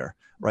failure,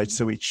 right?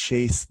 So we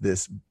chase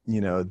this,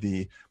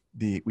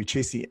 we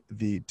chase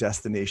the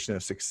destination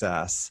of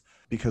success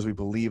because we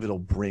believe it'll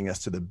bring us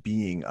to the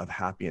being of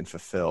happy and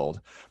fulfilled.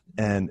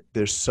 And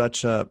there's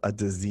such a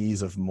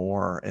disease of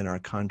more in our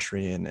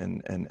country,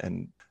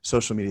 and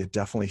social media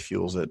definitely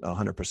fuels it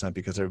 100%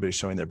 because everybody's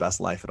showing their best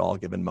life at all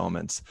given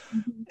moments.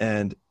 Mm-hmm.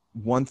 And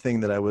one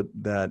thing that I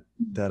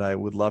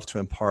would love to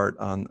impart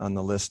on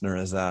the listener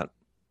is that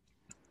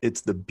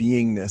it's the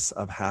beingness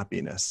of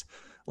happiness.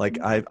 Like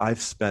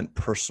I've spent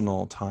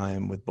personal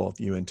time with both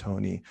you and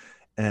Tony,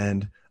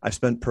 and I've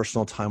spent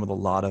personal time with a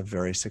lot of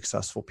very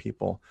successful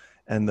people,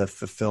 and the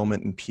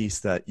fulfillment and peace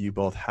that you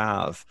both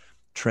have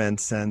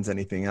transcends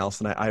anything else.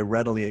 And I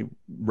readily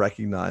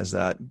recognize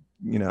that,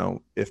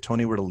 if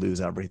Tony were to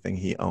lose everything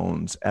he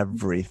owns,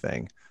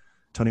 everything,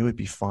 Tony would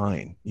be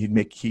fine. He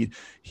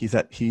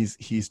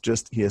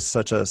has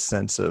such a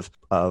sense of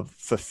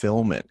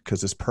fulfillment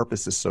because his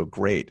purpose is so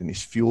great, and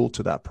he's fueled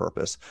to that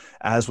purpose.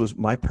 As was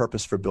my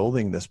purpose for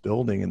building this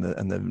building and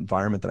the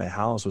environment that I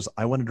house was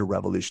I wanted to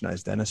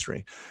revolutionize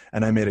dentistry.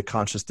 And I made a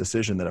conscious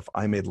decision that if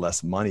I made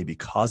less money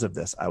because of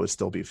this, I would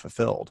still be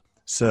fulfilled.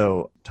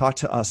 So talk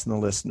to us and the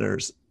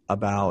listeners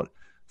about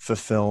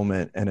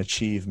fulfillment and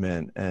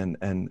achievement and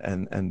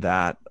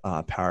that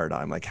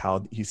paradigm, like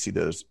how you see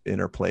those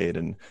interplayed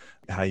and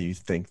how you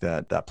think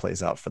that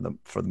plays out for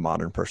the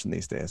modern person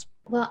these days.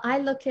 Well, I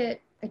look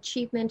at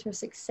achievement or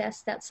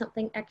success, that's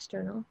something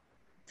external.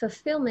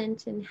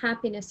 Fulfillment and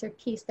happiness or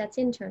peace, that's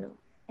internal.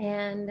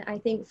 And I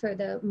think for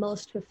the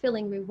most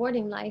fulfilling,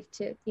 rewarding life,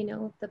 to,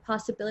 the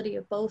possibility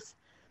of both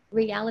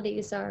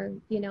realities are,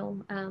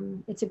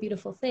 it's a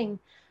beautiful thing,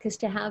 because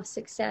to have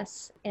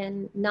success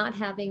and not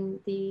having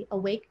the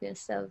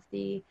awakeness of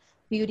the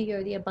beauty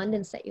or the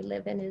abundance that you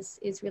live in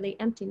is really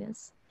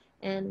emptiness.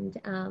 And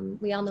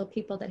we all know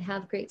people that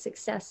have great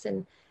success,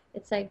 and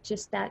it's like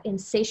just that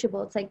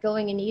insatiable. It's like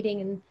going and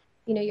eating, and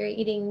you're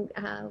eating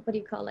what do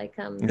you call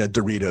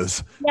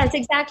Doritos. Yes,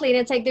 exactly. And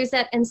it's like there's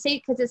that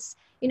because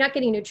you're not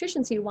getting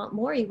nutrition, so you want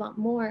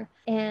more.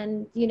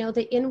 And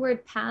the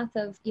inward path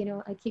of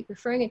I keep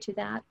referring it to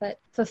that, but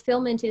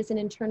fulfillment is an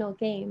internal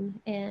game,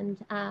 and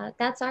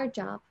that's our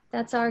job.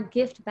 That's our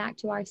gift back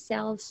to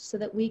ourselves, so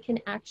that we can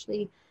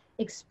actually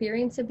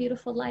experience a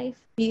beautiful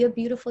life, be a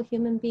beautiful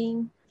human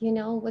being.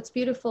 What's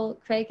beautiful,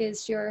 Craig,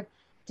 is your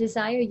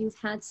desire. You've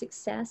had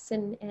success,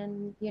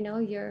 and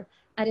you're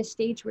at a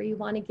stage where you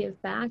want to give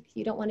back.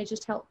 You don't want to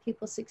just help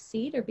people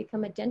succeed or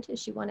become a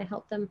dentist. You want to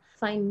help them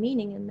find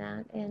meaning in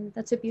that. And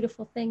that's a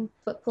beautiful thing.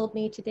 What pulled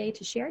me today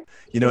to share.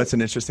 It's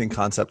an interesting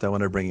concept I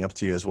want to bring up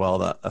to you as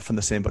well, from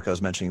the same book I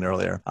was mentioning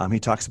earlier.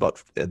 He talks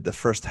about the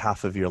first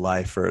half of your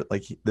life, or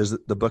like there's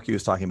the book he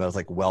was talking about is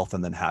like wealth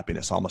and then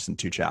happiness, almost in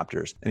 2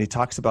 chapters. And he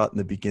talks about in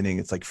the beginning,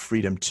 it's like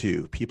freedom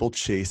to. People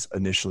chase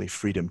initially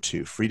freedom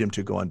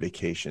to go on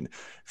vacation,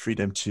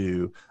 freedom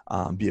to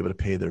be able to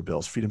pay their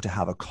bills, freedom to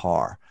have a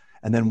car.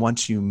 And then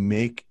once you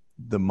make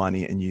the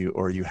money and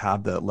you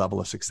have the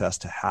level of success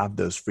to have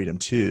those freedom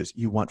twos,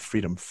 you want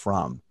freedom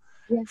from.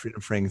 Yeah.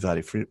 Freedom from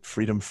anxiety,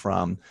 freedom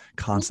from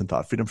constant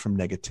thought, freedom from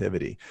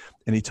negativity.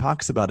 And he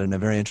talks about it in a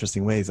very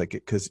interesting way. He's like,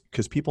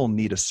 because people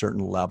need a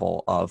certain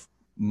level of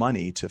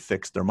money to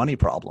fix their money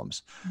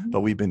problems. Mm-hmm.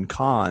 But we've been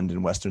conned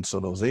in Western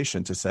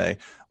civilization to say,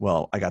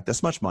 well, I got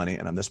this much money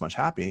and I'm this much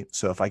happy.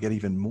 So if I get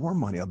even more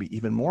money, I'll be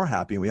even more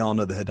happy. And we all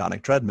know the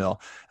hedonic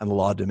treadmill and the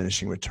law of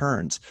diminishing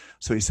returns.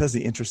 So he says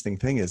the interesting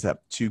thing is that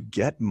to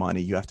get money,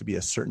 you have to be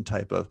a certain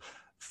type of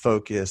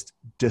focused,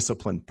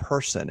 disciplined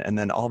person. And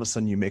then all of a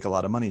sudden you make a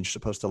lot of money and you're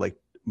supposed to like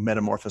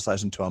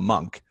metamorphosize into a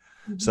monk.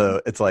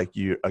 So it's like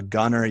you're a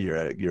gunner,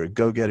 you're a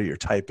go-getter, you're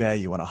type A,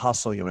 you want to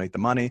hustle, you want to make the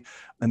money,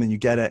 and then you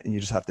get it and you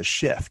just have to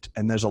shift.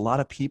 And there's a lot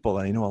of people,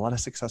 and I know a lot of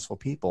successful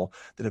people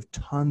that have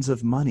tons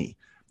of money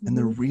and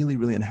they're really,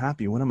 really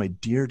unhappy. One of my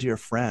dear, dear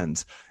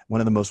friends,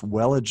 one of the most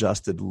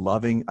well-adjusted,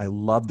 loving, I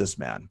love this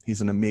man.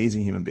 He's an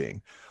amazing human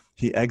being.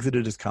 He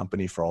exited his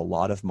company for a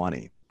lot of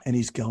money. And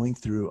he's going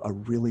through a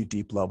really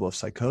deep level of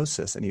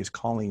psychosis. And he's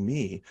calling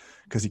me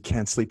because he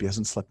can't sleep. He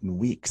hasn't slept in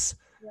weeks.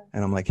 Yeah.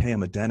 And I'm like, hey,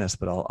 I'm a dentist,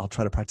 but I'll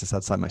try to practice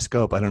outside my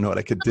scope. I don't know what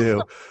I could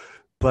do.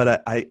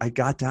 But I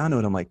got down to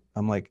it. I'm like,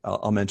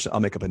 I'll make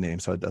up a name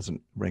so it doesn't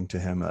ring to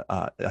him.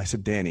 I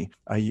said, Danny,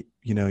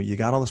 you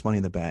got all this money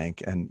in the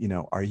bank, and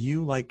are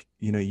you like,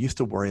 you used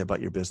to worry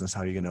about your business,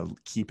 how you're going to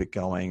keep it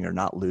going or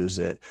not lose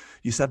it.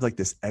 You used to have like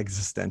this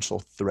existential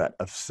threat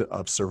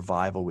of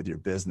survival with your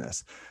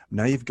business.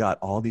 Now you've got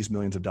all these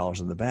millions of dollars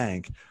in the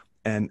bank.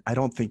 And I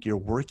don't think you're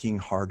working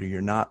harder.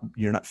 You're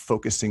not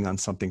focusing on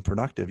something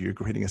productive. You're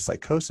creating a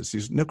psychosis. He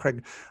says, no,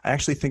 Craig, I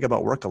actually think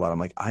about work a lot. I'm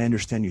like, I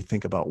understand you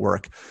think about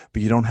work,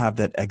 but you don't have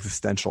that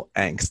existential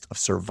angst of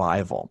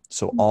survival.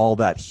 So all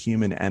that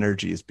human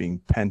energy is being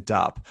pent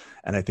up,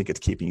 and I think it's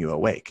keeping you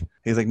awake.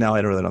 He's like, no,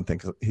 I really don't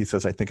think. He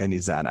says, I think I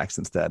need Xanax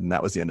instead. And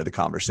that was the end of the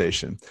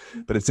conversation.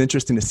 But it's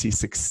interesting to see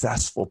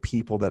successful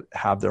people that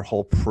have their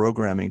whole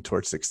programming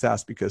towards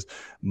success because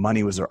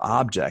money was their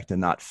object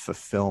and not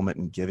fulfillment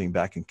and giving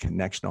back and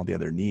connection, all the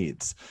other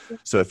needs.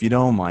 So if you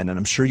don't mind, and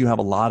I'm sure you have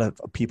a lot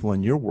of people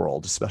in your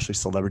world, especially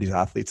celebrities,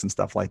 athletes, and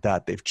stuff like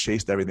that, they've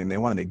chased everything they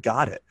wanted, they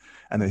got it,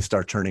 and they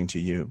start turning to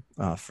you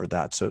for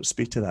that. So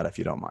speak to that if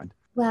you don't mind.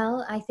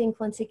 Well, I think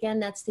once again,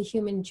 that's the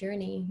human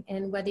journey.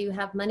 And whether you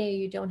have money or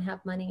you don't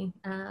have money,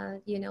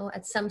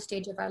 at some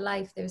stage of our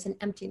life, there's an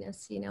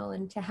emptiness,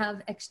 and to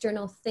have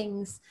external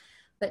things,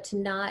 but to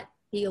not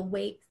be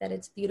awake that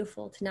it's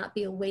beautiful, to not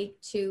be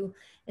awake to,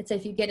 it's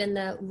if you get in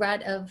the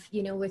rut of,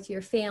 with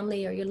your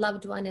family or your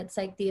loved one, it's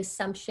like the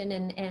assumption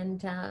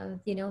and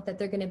that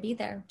they're going to be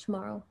there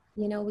tomorrow.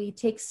 We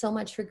take so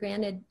much for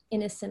granted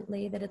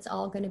innocently that it's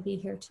all going to be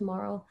here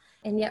tomorrow.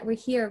 And yet we're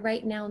here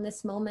right now in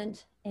this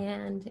moment.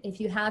 And if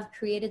you have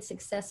created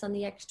success on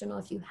the external,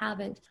 if you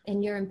haven't,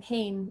 and you're in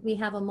pain, we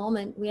have a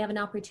moment, we have an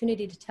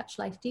opportunity to touch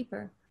life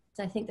deeper.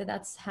 So I think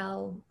that's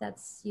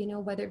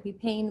whether it be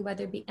pain,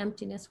 whether it be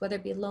emptiness, whether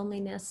it be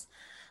loneliness,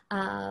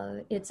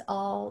 it's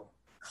all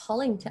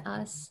calling to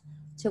us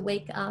to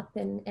wake up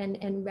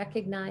and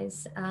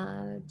recognize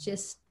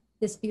just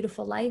this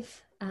beautiful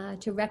life,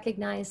 to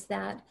recognize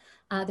that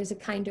there's a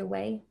kinder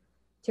way,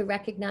 to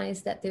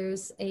recognize that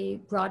there's a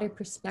broader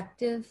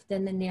perspective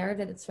than the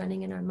narrative that's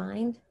running in our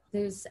mind.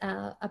 There's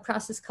a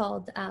process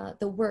called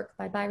The Work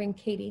by Byron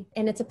Katie,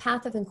 and it's a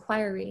path of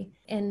inquiry.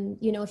 And,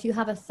 if you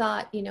have a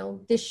thought,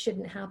 this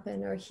shouldn't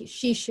happen, or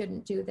she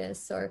shouldn't do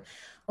this,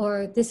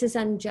 or this is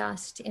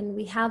unjust. And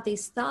we have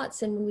these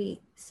thoughts, and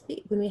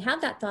when we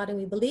have that thought and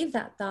we believe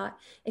that thought,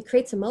 it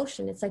creates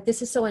emotion. It's like,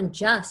 this is so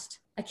unjust.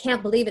 I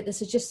can't believe it.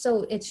 This is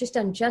it's just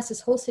unjust,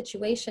 this whole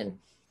situation.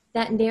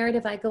 That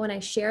narrative, I go and I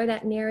share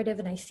that narrative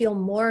and I feel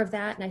more of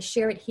that, and I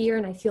share it here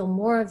and I feel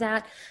more of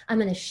that.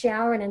 I'm in a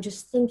shower and I'm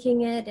just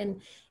thinking it.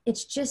 And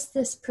it's just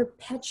this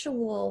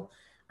perpetual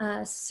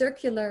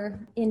circular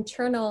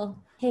internal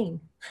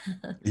pain.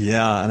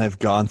 Yeah. And I've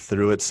gone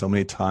through it so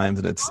many times,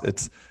 and it's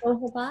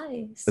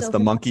the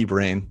monkey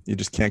brain. You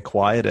just can't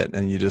quiet it.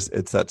 And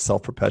it's that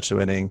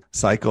self-perpetuating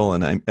cycle.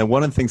 And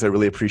one of the things I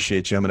really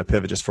appreciate you, I'm going to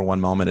pivot just for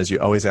one moment, is you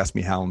always ask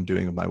me how I'm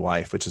doing with my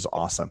wife, which is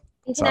awesome.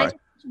 Sorry.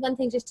 One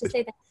thing just to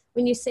say that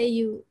when you say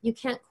you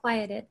can't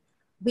quiet it,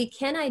 we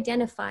can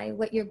identify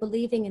what you're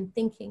believing and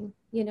thinking,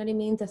 you know what I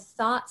mean? The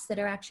thoughts that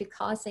are actually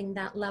causing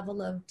that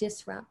level of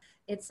disrupt.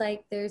 It's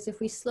like if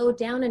we slow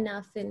down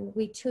enough and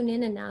we tune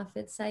in enough,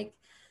 it's like,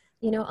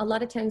 a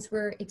lot of times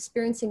we're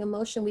experiencing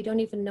emotion. We don't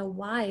even know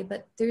why,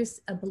 but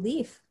there's a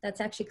belief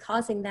that's actually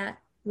causing that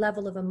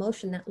level of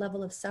emotion, that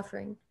level of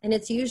suffering. And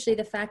it's usually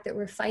the fact that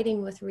we're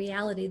fighting with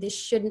reality. This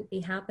shouldn't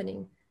be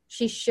happening.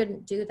 She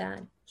shouldn't do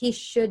that. He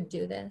should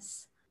do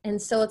this. And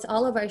so it's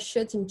all of our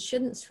shoulds and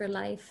shouldn'ts for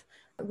life,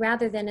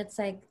 rather than it's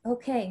like,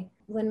 okay,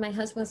 when my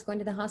husband was going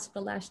to the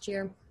hospital last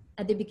year,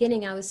 at the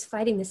beginning, I was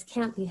fighting, this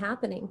can't be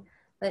happening,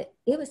 but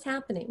it was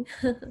happening.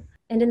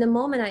 And in the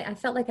moment, I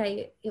felt like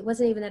it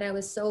wasn't even that I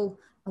was so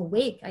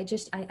awake. I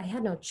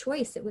had no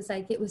choice. It was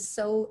like, it was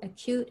so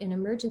acute an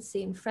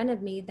emergency in front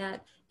of me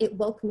that it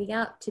woke me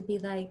up to be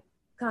like,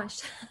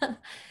 gosh,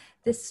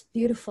 this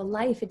beautiful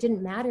life, it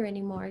didn't matter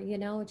anymore,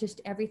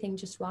 just everything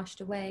just washed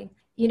away.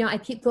 I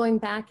keep going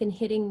back and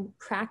hitting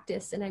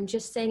practice, and I'm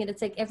just saying it.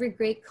 It's like every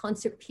great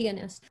concert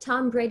pianist,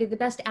 Tom Brady, the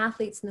best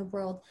athletes in the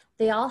world,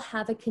 they all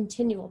have a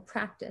continual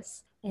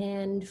practice.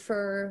 And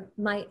for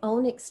my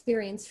own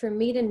experience, for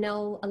me to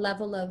know a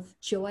level of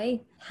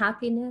joy,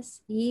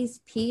 happiness,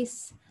 ease,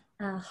 peace,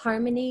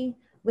 harmony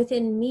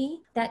within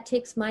me, that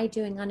takes my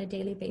doing on a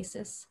daily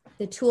basis.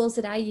 The tools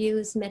that I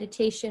use,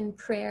 meditation,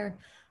 prayer,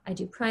 I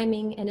do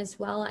priming, and as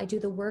well, I do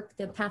the work,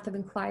 the path of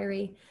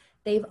inquiry.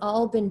 They've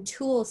all been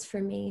tools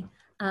for me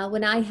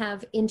when I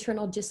have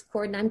internal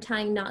discord and I'm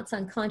tying knots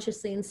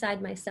unconsciously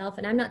inside myself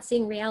and I'm not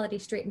seeing reality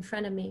straight in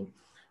front of me,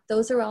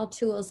 those are all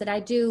tools that I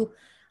do.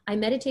 I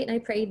meditate and I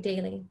pray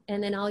daily,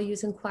 and then I'll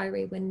use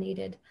inquiry when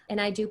needed. And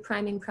I do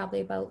priming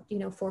probably about,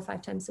 4 or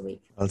 5 times a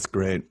week. That's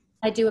great.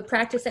 I do a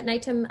practice at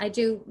nighttime. I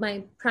do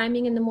my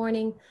priming in the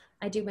morning.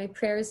 I do my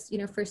prayers,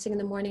 first thing in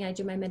the morning. I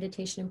do my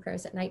meditation and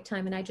prayers at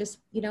nighttime. And I just,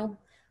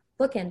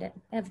 bookend it.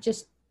 I have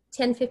just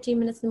 10, 15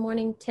 minutes in the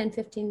morning, 10,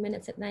 15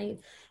 minutes at night.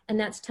 And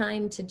that's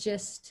time to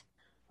just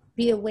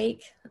be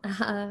awake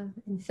and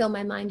fill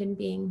my mind and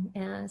being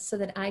so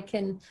that I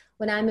can,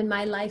 when I'm in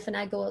my life and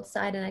I go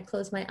outside and I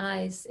close my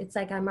eyes, it's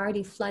like I'm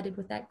already flooded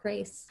with that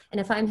grace.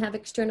 And if I have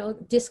external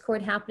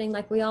discord happening,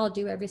 like we all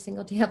do every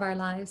single day of our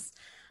lives,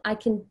 I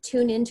can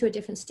tune into a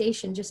different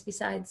station just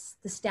besides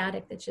the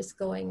static that's just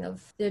going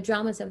of the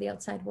dramas of the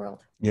outside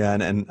world. Yeah.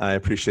 And I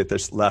appreciate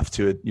this left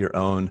to your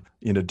own,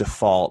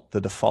 default.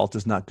 The default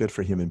is not good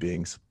for human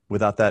beings.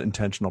 Without that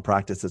intentional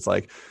practice, it's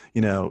like,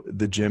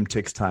 the gym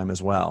takes time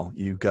as well.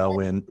 You go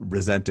in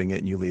resenting it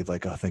and you leave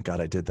like, oh, thank God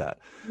I did that.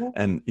 Yeah.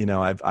 And,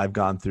 I've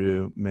gone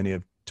through many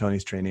of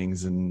Tony's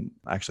trainings and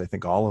actually I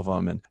think all of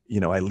them. And,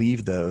 I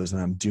leave those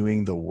and I'm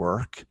doing the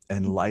work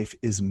and life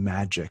is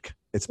magic.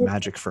 It's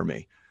magic for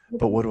me.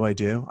 But what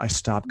do? I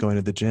stop going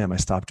to the gym. I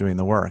stop doing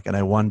the work. And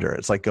I wonder,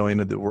 it's like going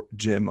to the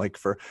gym like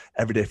for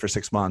every day for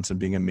 6 months and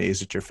being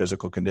amazed at your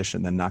physical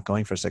condition, then not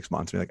going for 6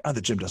 months and be like, oh,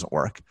 the gym doesn't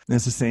work. And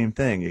it's the same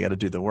thing. You got to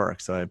do the work.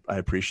 So I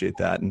appreciate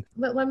that. And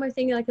but one more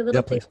thing, like a little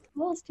thing,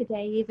 tools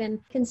today even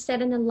can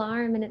set an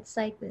alarm. And it's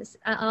like this,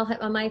 I'll have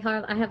on my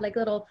heart, I have like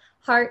little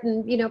heart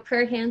and,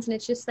 prayer hands. And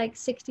it's just like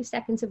 60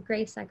 seconds of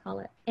grace, I call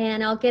it.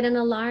 And I'll get an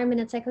alarm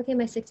and it's like, okay,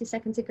 my 60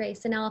 seconds of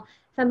grace. And if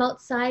I'm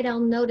outside, I'll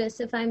notice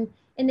if I'm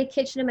in the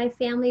kitchen and my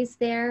family's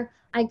there,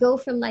 I go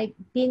from like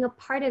being a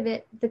part of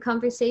it, the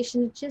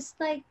conversation, just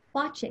like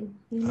watching.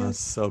 Oh, it's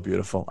so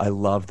beautiful. I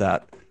love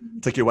that.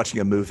 It's like you're watching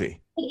a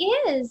movie.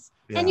 It is.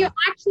 Yeah. And you're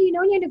actually,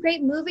 you're in a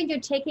great movie, you're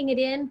taking it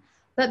in.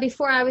 But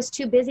before I was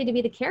too busy to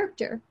be the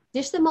character,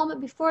 just the moment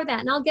before that.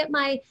 And I'll get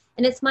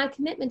and it's my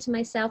commitment to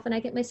myself and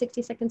I get my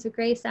 60 seconds of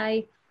grace.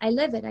 I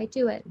live it, I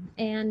do it.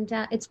 And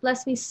it's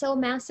blessed me so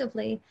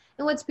massively.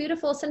 And what's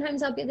beautiful,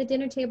 sometimes I'll be at the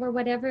dinner table or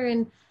whatever,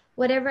 and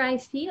whatever I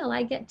feel,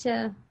 I get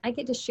to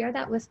share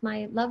that with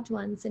my loved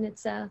ones. And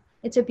it's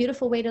a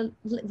beautiful way to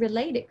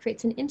relate. It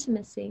creates an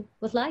intimacy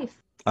with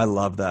life. I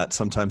love that.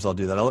 Sometimes I'll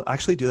do that. I'll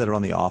actually do that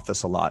around the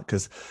office a lot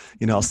because,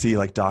 I'll see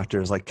like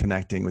doctors like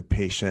connecting with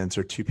patients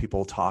or two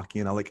people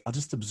talking and I'll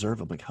just observe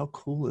them. Like, how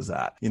cool is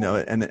that?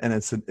 And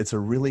it's a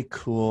really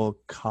cool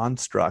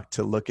construct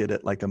to look at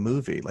it like a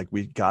movie. Like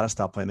we got to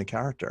stop playing the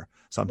character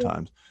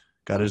sometimes. Yeah.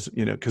 God is,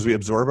 because we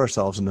absorb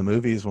ourselves in the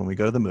movies. When we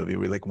go to the movie,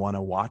 we like want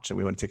to watch it.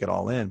 We want to take it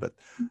all in, but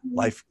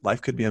life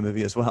could be a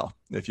movie as well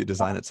if you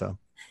design it. So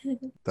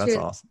that's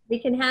awesome. We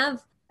can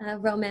have a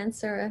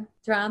romance or a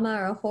drama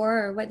or a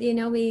horror or what,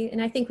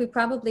 and I think we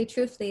probably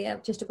truthfully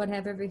just about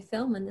have every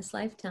film in this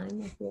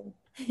lifetime.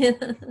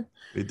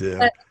 We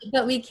do.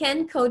 But we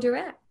can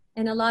co-direct.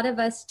 And a lot of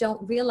us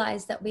don't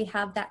realize that we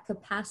have that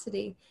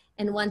capacity.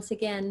 And once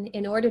again,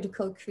 in order to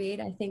co-create,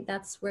 I think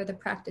that's where the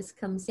practice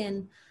comes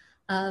in,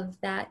 of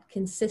that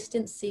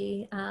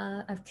consistency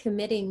of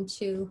committing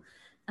to,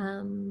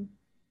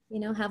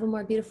 have a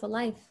more beautiful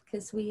life,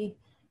 because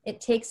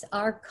it takes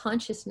our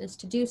consciousness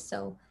to do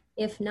so.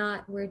 If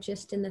not, we're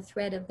just in the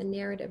thread of the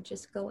narrative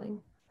just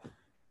going.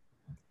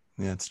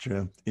 Yeah, it's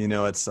true.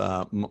 It's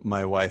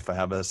my wife. I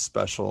have a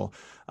special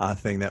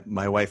thing that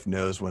my wife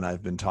knows when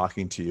I've been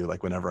talking to you,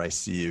 like whenever I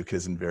see you,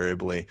 because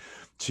invariably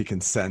she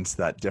can sense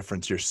that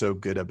difference. You're so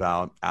good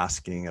about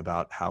asking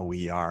about how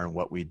we are and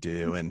what we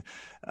do and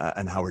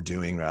how we're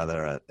doing,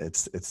 rather.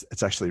 It's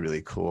actually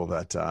really cool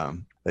that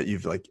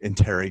you've like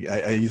interrogate.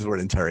 I use the word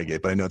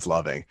interrogate, but I know it's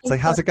loving. It's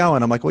like, how's it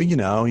going? I'm like, well,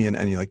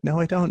 and you're like,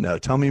 no, I don't know.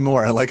 Tell me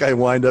more. And like, I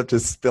wind up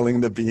just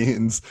spilling the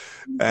beans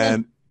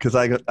and because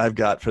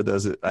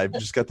I've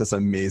just got this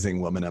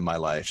amazing woman in my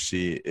life.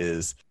 She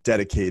is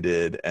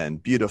dedicated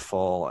and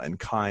beautiful and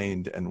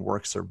kind and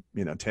works her,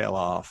 tail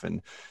off.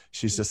 And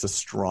she's just a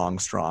strong,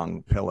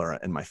 strong pillar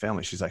in my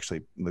family. She's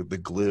actually the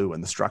glue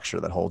and the structure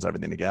that holds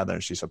everything together.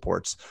 And she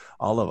supports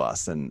all of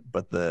us. And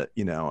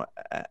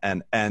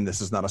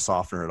this is not a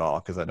softener at all,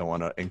 because I don't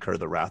want to incur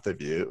the wrath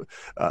of you,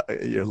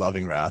 your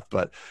loving wrath.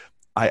 But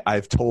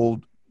I've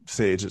told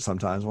Sage that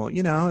sometimes, well,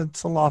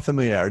 it's a law of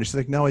familiarity. She's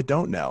like, no, I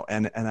don't know.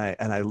 And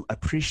I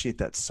appreciate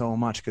that so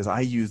much, because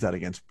I use that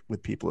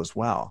with people as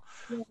well.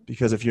 Yeah.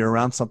 Because if you're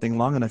around something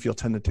long enough, you'll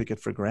tend to take it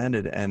for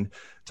granted. And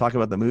talk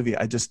about the movie,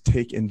 I just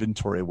take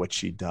inventory of what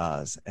she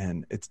does,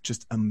 and it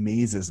just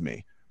amazes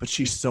me. But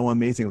she's so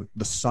amazing.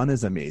 The sun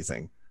is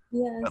amazing.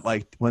 Yes. But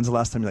like, when's the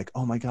last time you're like,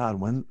 oh my God,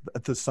 when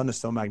the sun is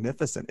so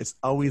magnificent? It's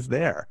always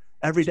there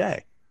every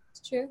day.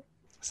 It's true.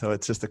 So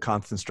it's just a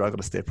constant struggle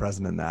to stay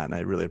present in that. And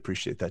I really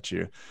appreciate that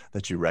you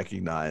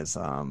recognize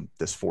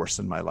this force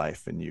in my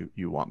life, and you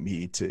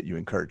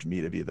encourage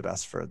me to be the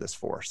best for this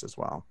force as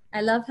well.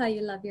 I love how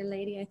you love your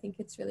lady. I think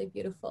it's really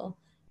beautiful.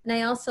 And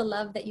I also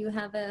love that you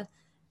have a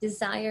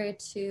desire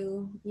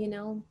to,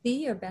 be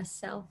your best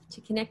self,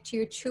 to connect to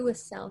your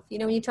truest self.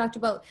 When you talked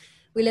about,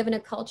 we live in a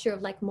culture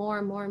of like more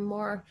and more and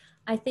more.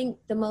 I think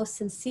the most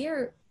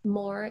sincere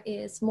more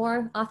is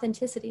more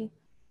authenticity,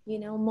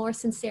 more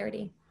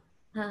sincerity,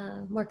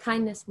 more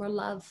kindness, more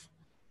love,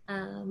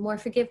 more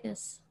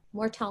forgiveness,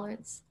 more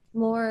tolerance,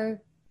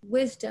 more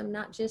wisdom,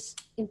 not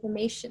just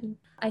information.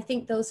 I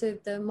think those are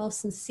the most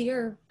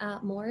sincere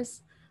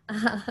mores.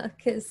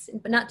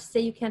 But not to say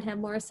you can't have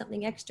more of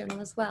something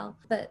external as well,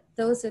 but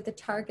those are the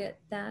target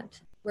that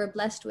we're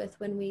blessed with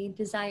when we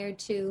desire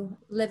to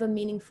live a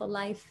meaningful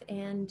life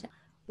and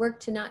work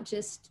to not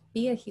just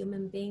be a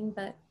human being,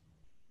 but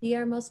be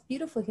our most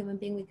beautiful human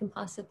being we can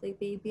possibly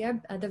be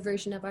the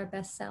version of our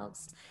best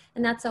selves.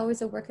 And that's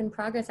always a work in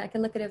progress. I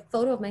can look at a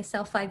photo of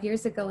myself 5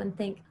 years ago and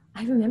think,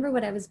 I remember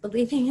what I was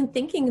believing and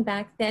thinking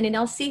back then, and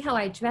I'll see how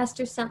I dressed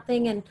or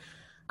something, and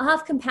I'll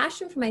have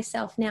compassion for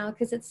myself now,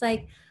 because it's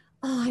like,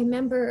 oh, I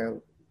remember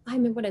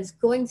what I was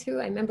going through.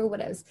 I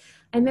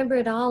remember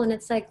it all. And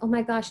it's like, oh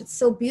my gosh, it's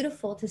so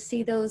beautiful to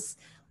see those,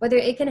 whether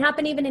it can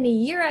happen even in a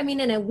year,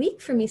 in a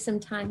week for me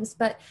sometimes,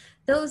 but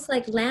those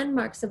like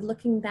landmarks of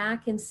looking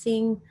back and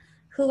seeing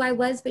who I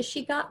was, but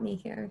she got me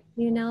here,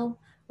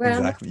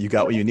 Exactly. You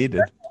got what you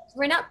needed.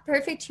 We're not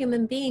perfect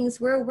human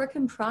beings. We're a work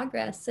in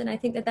progress. And I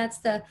think that that's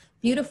the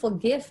beautiful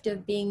gift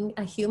of being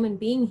a human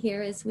being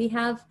here, is we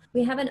have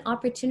an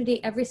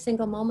opportunity every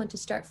single moment to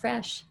start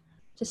fresh,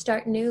 to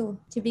start new,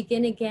 to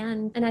begin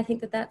again. And I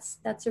think that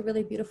that's a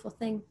really beautiful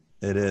thing.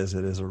 It is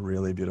a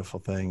really beautiful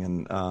thing.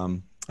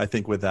 And I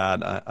think with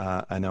that,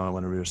 I know I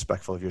want to be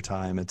respectful of your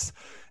time. It's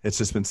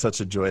just been such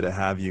a joy to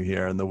have you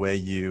here, and the way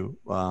you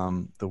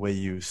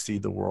see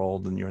the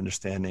world and your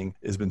understanding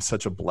has been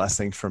such a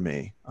blessing for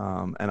me.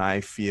 And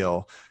I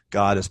feel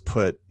God has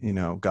put,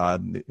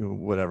 God,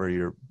 whatever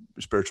your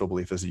spiritual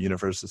belief is, the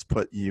universe has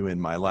put you in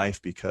my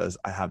life because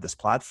I have this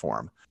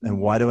platform. And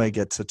why do I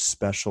get such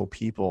special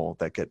people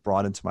that get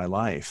brought into my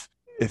life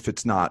if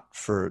it's not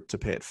to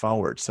pay it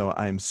forward? So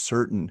I'm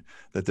certain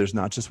that there's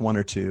not just one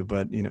or two,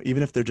 but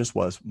even if there just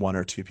was one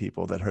or two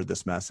people that heard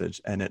this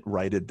message and it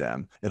righted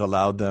them, it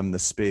allowed them the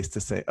space to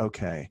say,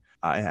 okay,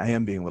 I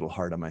am being a little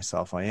hard on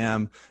myself. I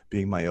am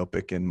being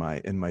myopic in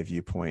my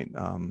viewpoint,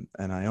 and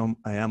I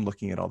am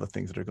looking at all the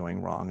things that are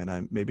going wrong,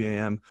 and maybe I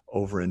am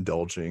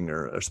overindulging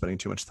or spending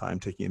too much time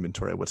taking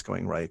inventory of what's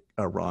going right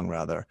or wrong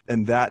rather.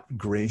 And that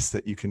grace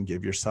that you can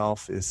give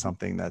yourself is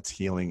something that's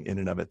healing in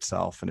and of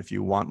itself. And if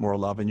you want more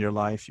love in your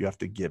life, you have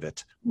to give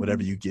it.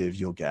 Whatever you give,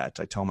 you'll get.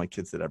 I tell my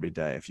kids that every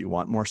day. If you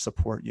want more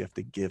support, you have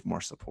to give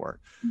more support,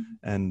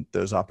 and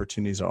those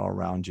opportunities are all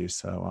around you.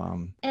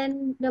 So,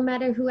 and no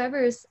matter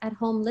whoever's at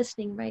home listening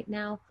right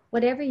now,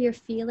 whatever you're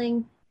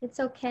feeling, it's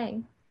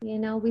okay.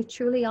 We've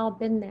truly all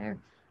been there.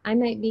 I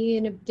might be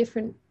in a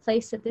different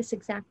place at this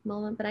exact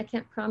moment, but I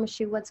can't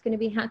promise you what's going to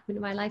be happening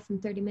in my life in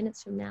 30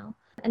 minutes from now.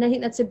 And I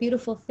think that's a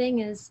beautiful thing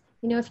is,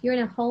 if you're in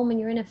a home and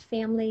you're in a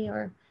family,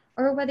 or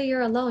whether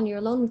you're alone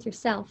with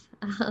yourself.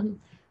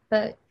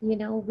 But,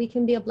 we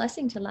can be a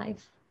blessing to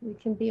life. We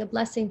can be a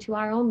blessing to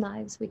our own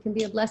lives. We can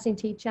be a blessing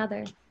to each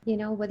other,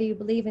 whether you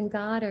believe in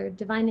God or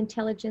divine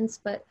intelligence,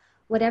 but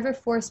whatever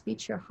force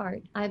beats your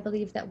heart. I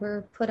believe that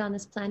we're put on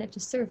this planet to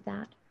serve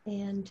that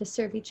and to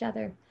serve each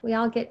other. We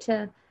all get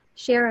to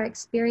share our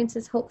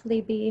experiences,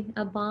 hopefully be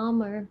a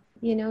balm or,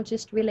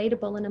 just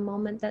relatable in a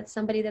moment that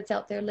somebody that's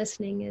out there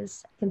listening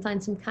can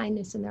find some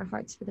kindness in their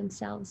hearts for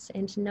themselves,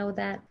 and to know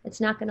that it's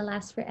not going to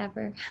last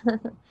forever.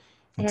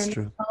 And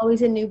true.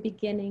 Always a new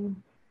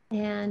beginning,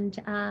 and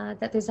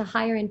that there's a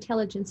higher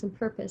intelligence and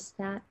purpose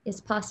that is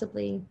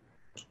possibly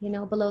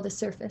below the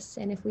surface.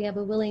 And if we have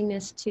a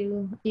willingness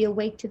to be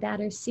awake to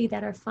that or see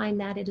that or find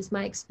that, it is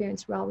my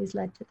experience, we're always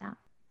led to that.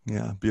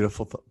 Yeah,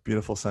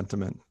 beautiful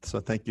sentiment. So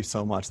thank you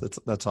so much.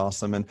 That's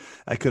awesome. And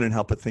I couldn't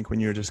help but think when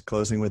you were just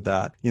closing with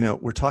that,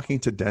 we're talking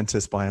to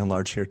dentists by and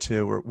large here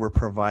too. We're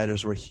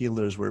providers, we're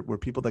healers, we're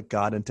people that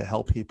got in to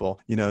help people.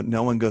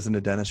 No one goes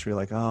into dentistry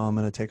like, oh, I'm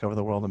going to take over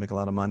the world and make a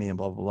lot of money and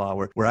blah, blah,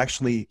 blah. We're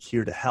actually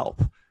here to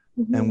help.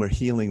 And we're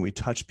healing, we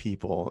touch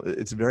people.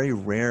 It's very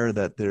rare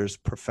that there's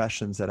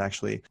professions that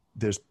actually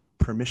there's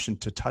permission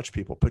to touch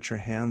people, put your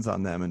hands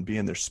on them and be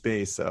in their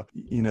space. So,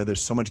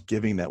 there's so much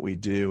giving that we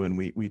do, and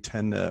we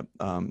tend to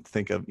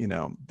think of,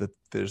 that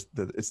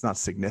it's not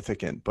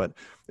significant, but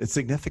it's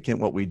significant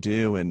what we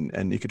do.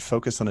 And you could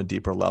focus on a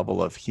deeper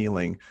level of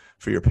healing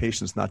for your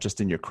patients, not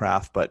just in your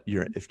craft, but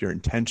if your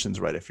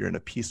intention's right, if you're in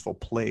a peaceful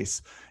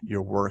place,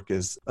 your work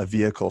is a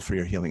vehicle for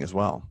your healing as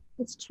well.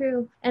 It's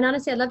true. And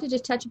honestly, I'd love to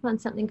just touch upon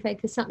something, Craig,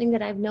 because something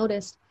that I've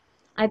noticed,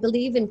 I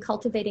believe in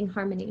cultivating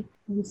harmony.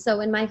 And so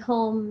in my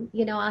home,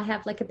 I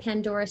have like a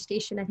Pandora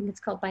station. I think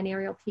it's called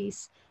Binaural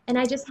Peace. And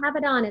I just have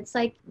it on. It's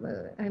like,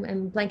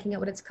 I'm blanking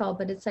out what it's called,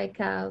 but it's like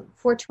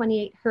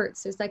 428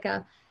 hertz. There's like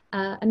a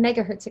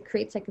megahertz. It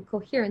creates like a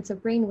coherence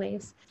of brain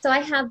waves. So I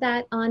have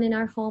that on in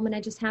our home, and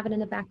I just have it in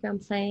the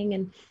background playing.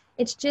 And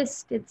it's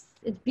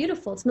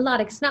beautiful. It's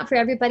melodic. It's not for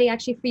everybody.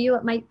 Actually, for you,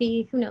 it might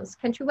be, who knows,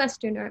 country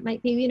western, or it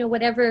might be,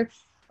 whatever,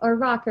 or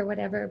rock or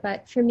whatever.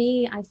 But for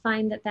me, I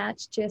find that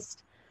that's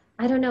just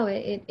I don't know,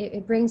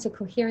 it brings a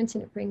coherence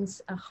and it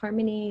brings a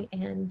harmony,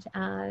 and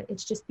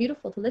it's just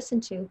beautiful to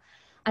listen to.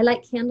 I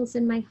light candles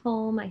in my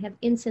home. I have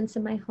incense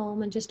in my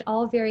home, and just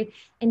all very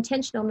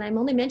intentional. And I'm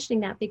only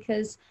mentioning that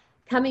because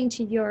coming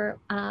to your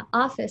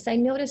office, I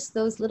noticed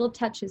those little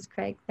touches,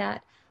 Craig,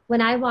 that when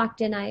I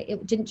walked in,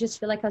 it didn't just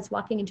feel like I was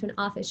walking into an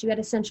office. You had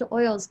essential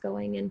oils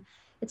going, and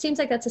it seems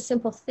like that's a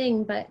simple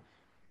thing, but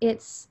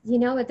it's,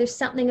 there's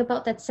something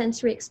about that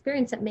sensory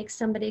experience that makes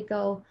somebody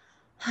go,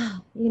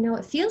 oh,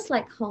 it feels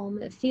like home.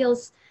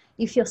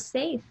 You feel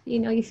safe,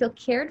 you feel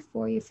cared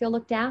for, you feel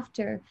looked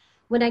after.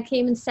 When I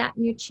came and sat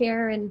in your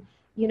chair, and,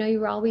 you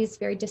were always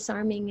very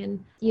disarming,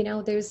 and,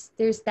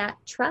 there's that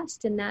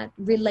trust and that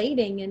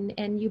relating,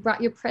 and you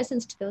brought your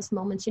presence to those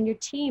moments, and your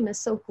team is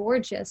so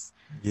gorgeous.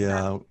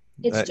 Yeah.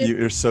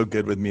 You're so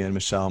good with me and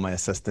Michelle, my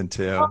assistant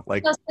too.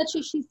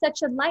 She's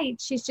such a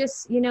light. She's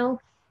just,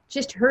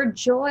 just her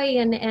joy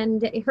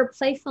and her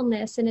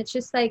playfulness. And it's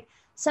just like,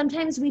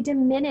 sometimes we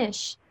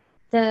diminish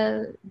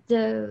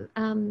just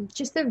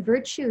the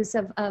virtues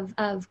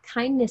of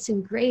kindness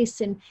and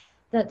grace, and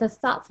the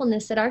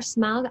thoughtfulness that our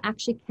smile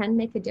actually can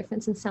make a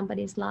difference in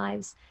somebody's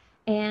lives.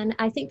 And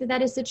I think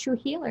that is the true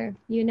healer.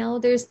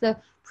 There's the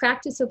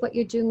practice of what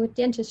you're doing with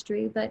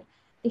dentistry, but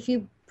if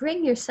you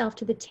bring yourself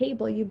to the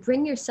table, you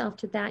bring yourself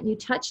to that, and you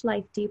touch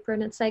life deeper,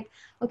 and it's like,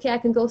 okay, I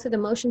can go through the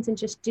motions and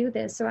just do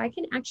this, or I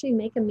can actually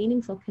make a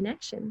meaningful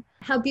connection.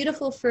 How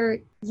beautiful for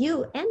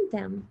you and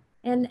them.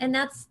 And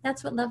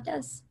that's what love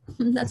does.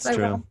 That's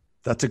true.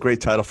 That's a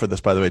great title for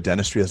this, by the way.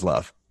 Dentistry is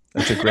love.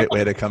 That's a great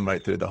way to come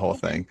right through the whole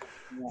thing.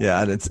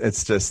 Yeah. And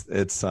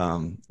it's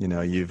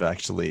you've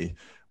actually,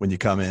 when you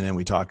come in and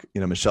we talk,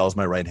 Michelle's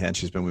my right hand.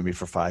 She's been with me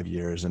for 5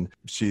 years, and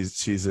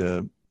she's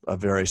a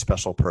very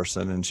special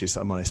person, and she's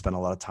someone I spend a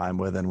lot of time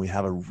with, and we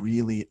have a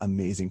really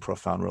amazing,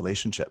 profound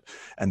relationship.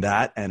 And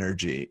that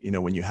energy,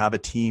 when you have a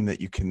team that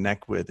you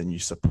connect with and you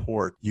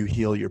support, you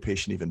heal your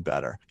patient even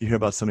better. You hear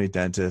about so many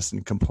dentists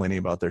and complaining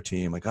about their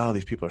team, like, oh,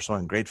 these people are so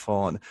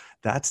ungrateful. And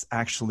that's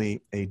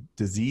actually a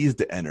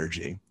diseased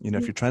energy.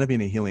 If you're trying to be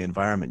in a healing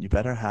environment, you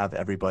better have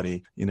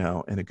everybody, in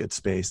a good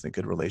space and a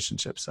good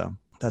relationship. So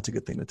that's a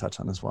good thing to touch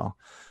on as well.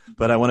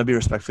 But I want to be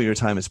respectful of your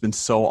time. It's been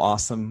so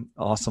awesome,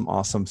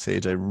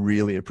 Sage. I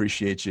really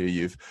appreciate you.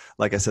 You've,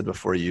 like I said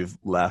before, you've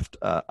left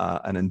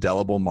an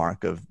indelible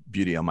mark of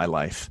beauty on my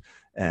life,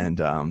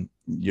 and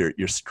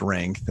your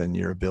strength and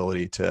your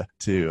ability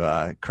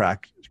to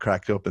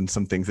crack open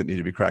some things that need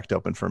to be cracked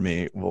open for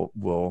me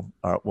will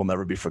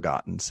never be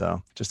forgotten.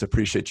 So just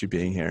appreciate you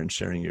being here and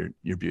sharing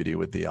your beauty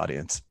with the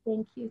audience.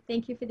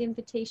 Thank you for the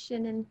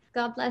invitation, and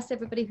God bless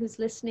everybody who's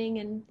listening,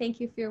 and thank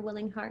you for your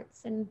willing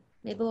hearts, and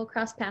maybe we'll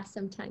cross paths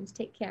sometimes.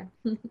 Take care.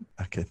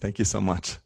 Okay, thank you so much.